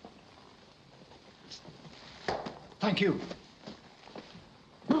 Thank you.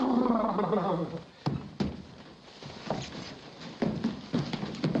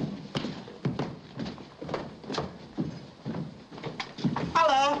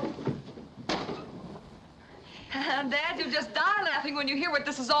 Hello. Dad, you'll just die laughing when you hear what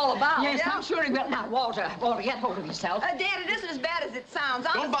this is all about. Yes, I'm sure he will. Now, Walter, get hold of yourself. Dad, it isn't as bad as it sounds.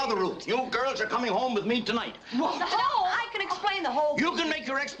 Don't bother, Ruth. You girls are coming home with me tonight. What? I can explain the whole You can make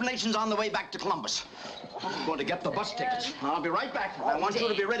your explanations on the way back to Columbus. I'm going to get the bus tickets. I'll be right back. I want you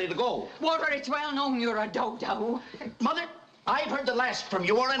to be ready to go. Walter, it's well known you're a dodo. Mother, I've heard the last from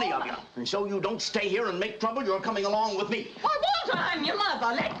you or any of you. And so you don't stay here and make trouble, you're coming along with me. Why, Walter, I'm your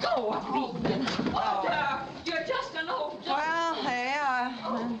mother. Let go of me. Walter, you're just an old... Well, hey,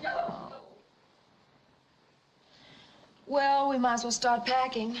 Well, we might as well start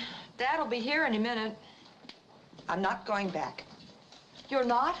packing. Dad'll be here any minute. I'm not going back. You're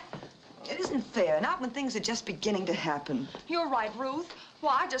not? It isn't fair, not when things are just beginning to happen. You're right, Ruth.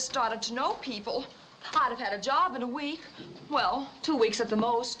 Well, I just started to know people. I'd have had a job in a week. Well, 2 weeks at the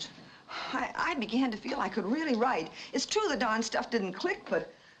most. I began to feel I could really write. It's true the darn stuff didn't click,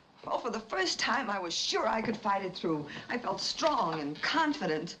 but, well, for the first time, I was sure I could fight it through. I felt strong and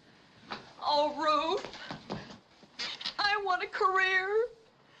confident. Oh, Ruth, I want a career.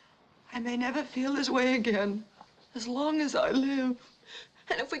 I may never feel this way again, as long as I live.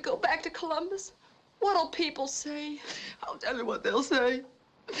 And if we go back to Columbus, what'll people say? I'll tell you what they'll say.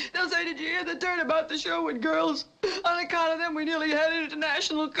 They'll say, did you hear the dirt about the show with girls? On account of them, we nearly had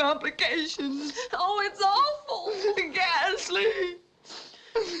international complications. Oh, it's awful. Ghastly.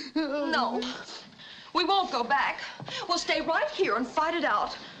 No, we won't go back. We'll stay right here and fight it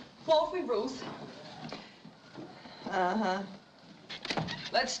out. Won't we, Ruth? Uh-huh.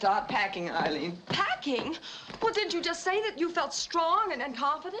 Let's start packing, Eileen. Packing? Well, didn't you just say that you felt strong and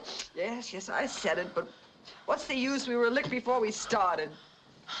confident? Yes, I said it, but what's the use? We were licked before we started.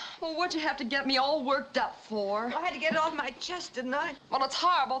 Well, what'd you have to get me all worked up for? I had to get it off my chest, didn't I? Well, it's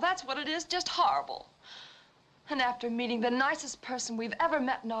horrible. That's what it is, just horrible. And after meeting the nicest person we've ever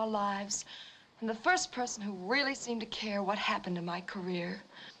met in our lives, and the first person who really seemed to care what happened to my career.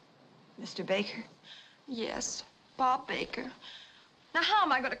 Mr. Baker? Yes, Bob Baker. Now, how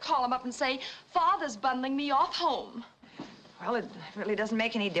am I going to call him up and say, Father's bundling me off home? Well, it really doesn't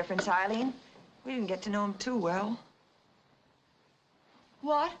make any difference, Eileen. We didn't get to know him too well.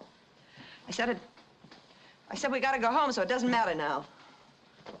 What? I said we gotta go home, so it doesn't matter now.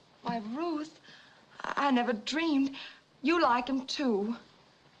 Why, Ruth, I never dreamed you like him, too.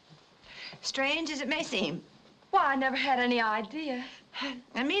 Strange as it may seem. Why, I never had any idea.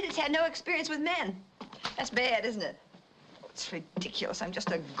 And me that's had no experience with men. That's bad, isn't it? Oh, it's ridiculous. I'm just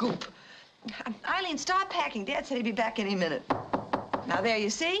a goop. Eileen, stop packing. Dad said he'd be back any minute. Now, there,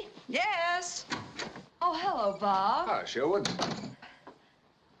 you see? Yes. Oh, hello, Bob. Ah, Sherwood.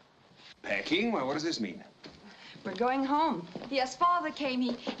 Packing? Well, what does this mean? We're going home. Yes, Father came.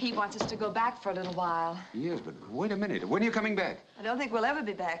 He wants us to go back for a little while. Yes, but wait a minute. When are you coming back? I don't think we'll ever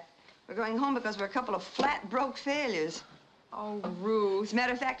be back. We're going home because we're a couple of flat, broke failures. Oh, Ruth. As a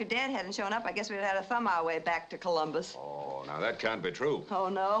matter of fact, if Dad hadn't shown up, I guess we'd have had to thumb our way back to Columbus. Oh, now that can't be true. Oh,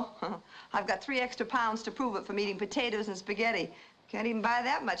 no? I've got 3 extra pounds to prove it from eating potatoes and spaghetti. Can't even buy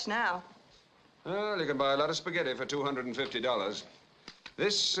that much now. Well, you can buy a lot of spaghetti for $250.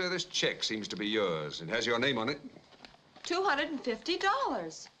 This check seems to be yours. It has your name on it.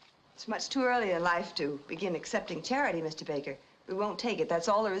 $250. It's much too early in life to begin accepting charity, Mr. Baker. We won't take it. That's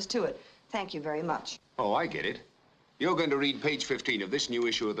all there is to it. Thank you very much. Oh, I get it. You're going to read page 15 of this new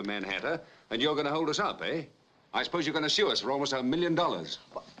issue of the Manhattan, and you're going to hold us up, eh? I suppose you're going to sue us for almost $1 million.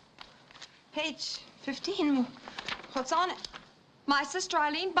 Page 15? What's on it? My sister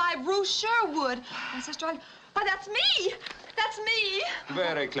Eileen by Ruth Sherwood. My sister Eileen. Why, that's me. That's me.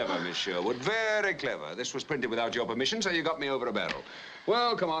 Very clever, Miss Sherwood. Very clever. This was printed without your permission, so you got me over a barrel.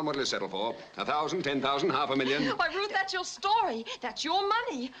 Well, come on, what'll you settle for? 1,000, 10,000, $500,000? Why, Ruth, that's your story. That's your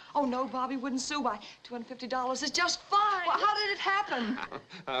money. Oh, no, Bobby wouldn't sue. Why, $250 is just fine. Well, how did it happen?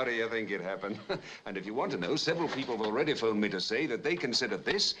 How do you think it happened? And if you want to know, several people have already phoned me to say that they consider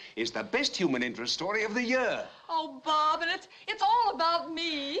this is the best human interest story of the year. Oh, Bob, and it's all about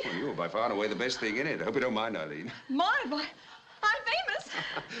me. Well, you were by far and away the best thing in it. I hope you don't mind, Eileen. Mind? Why, I'm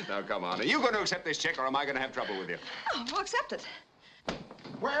famous. Now, come on. Are you going to accept this check, or am I going to have trouble with you? Oh, we'll accept it.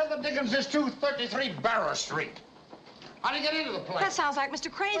 Where the dickens is 233 Barrow Street? How do you get into the place? That sounds like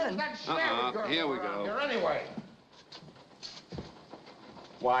Mr. Craven. Here we go. Here anyway.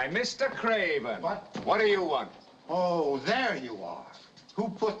 Why, Mr. Craven. What do you want? Oh, there you are. Who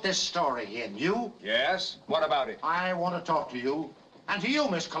put this story in? You? Yes? What about it? I want to talk to you. And to you,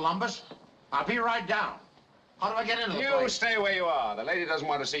 Miss Columbus. I'll be right down. How do I get into the place? You stay where you are. The lady doesn't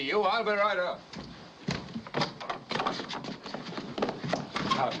want to see you. I'll be right up.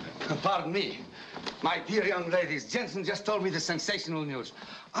 Pardon me. My dear young ladies, Jensen just told me the sensational news.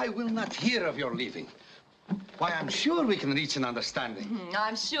 I will not hear of your leaving. Why, I'm sure we can reach an understanding.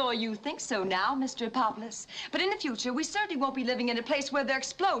 I'm sure you think so now, Mr. Apopoulos. But in the future, we certainly won't be living in a place where there are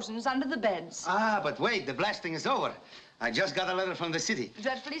explosions under the beds. Ah, but wait, the blasting is over. I just got a letter from the city.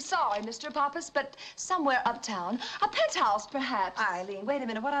 Dreadfully sorry, Mr. Pappas, but somewhere uptown. A penthouse, perhaps. Eileen, wait a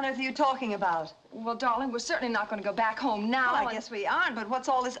minute. What on earth are you talking about? Well, darling, we're certainly not going to go back home now. Well, I guess we aren't, but what's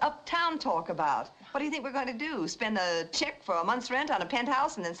all this uptown talk about? What do you think we're going to do? Spend a check for a month's rent on a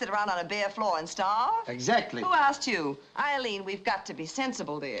penthouse and then sit around on a bare floor and starve? Exactly. Who asked you? Eileen, we've got to be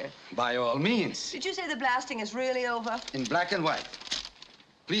sensible, dear. By all means. Did you say the blasting is really over? In black and white.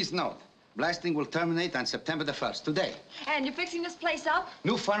 Please note, blasting will terminate on September the 1st, today. And you're fixing this place up?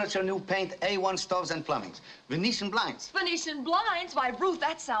 New furniture, new paint, A1 stoves and plumbings. Venetian blinds. Venetian blinds? Why, Ruth,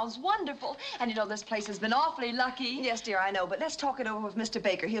 that sounds wonderful. And you know, this place has been awfully lucky. Yes, dear, I know, but let's talk it over with Mr.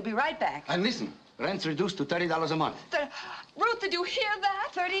 Baker. He'll be right back. And listen, rent's reduced to $30 a month. Ruth, did you hear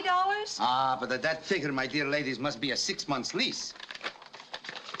that? $30? Ah, but at that figure, my dear ladies, must be a 6-month lease.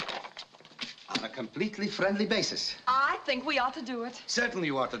 On a completely friendly basis. I think we ought to do it. Certainly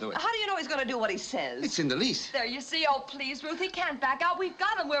you ought to do it. How do you know he's going to do what he says? It's in the lease. There, you see. Oh, please, Ruth, he can't back out. We've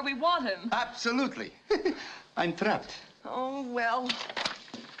got him where we want him. Absolutely. I'm trapped. Oh, well.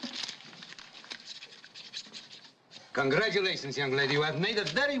 Congratulations, young lady. You have made a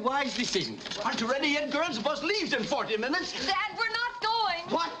very wise decision. Aren't you ready yet, girls? The bus leaves in 40 minutes. Dad, we're not going.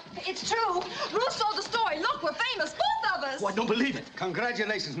 What? It's true. Ruth told the story. Look, we're famous, both of us. Oh, I don't believe it.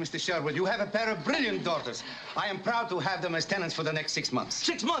 Congratulations, Mr. Sherwood. You have a pair of brilliant daughters. I am proud to have them as tenants for the next 6 months.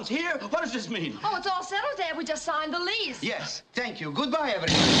 6 months here? What does this mean? Oh, it's all settled, Dad. We just signed the lease. Yes. Thank you. Goodbye,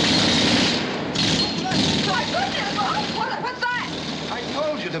 everyone. My goodness! What's that? I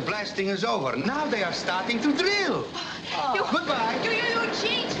told you the blasting is over. Now they are starting to drill. Goodbye. You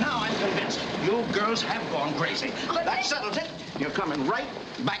cheat. Now I'm convinced. You girls have gone crazy. That settles it. You're coming right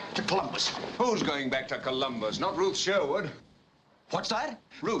back to Columbus. Who's going back to Columbus? Not Ruth Sherwood. What's that?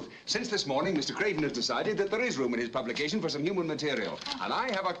 Ruth, since this morning, Mr. Craven has decided that there is room in his publication for some human material. And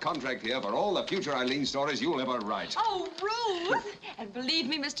I have a contract here for all the future Eileen stories you'll ever write. Oh, Ruth! And believe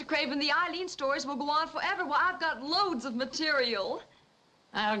me, Mr. Craven, the Eileen stories will go on forever. Well, I've got loads of material.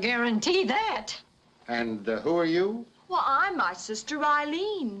 I'll guarantee that. And who are you? Well, I'm my sister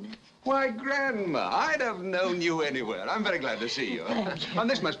Eileen. Why, Grandma, I'd have known you anywhere. I'm very glad to see you. And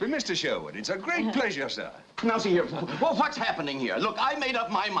this must be Mr. Sherwood. It's a great pleasure, sir. Now, see here. Well, what's happening here? Look, I made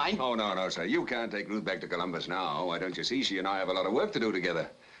up my mind. Oh, no, sir. You can't take Ruth back to Columbus now. Why don't you see? She and I have a lot of work to do together.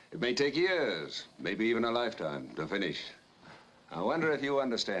 It may take years, maybe even a lifetime to finish. I wonder if you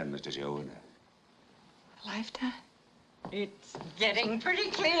understand, Mr. Sherwood. Lifetime? It's getting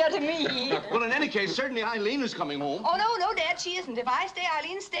pretty clear to me. Well, in any case, certainly Eileen is coming home. Oh, no, Dad, she isn't. If I stay,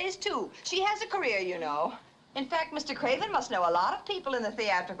 Eileen stays, too. She has a career, you know. In fact, Mr. Craven must know a lot of people in the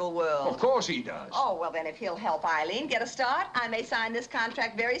theatrical world. Of course he does. Oh, well, then if he'll help Eileen get a start, I may sign this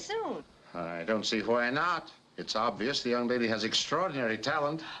contract very soon. I don't see why not. It's obvious the young lady has extraordinary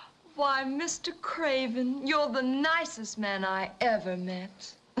talent. Why, Mr. Craven, you're the nicest man I ever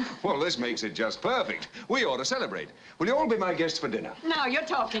met. Well, this makes it just perfect. We ought to celebrate. Will you all be my guests for dinner? Now, you're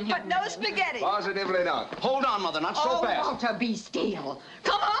talking. But no spaghetti. Positively not. Hold on, Mother, not so fast. Walter, be still.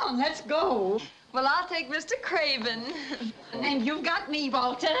 Come on, let's go. Well, I'll take Mr. Craven. And you've got me,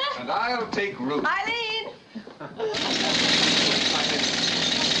 Walter. And I'll take Ruth. Eileen!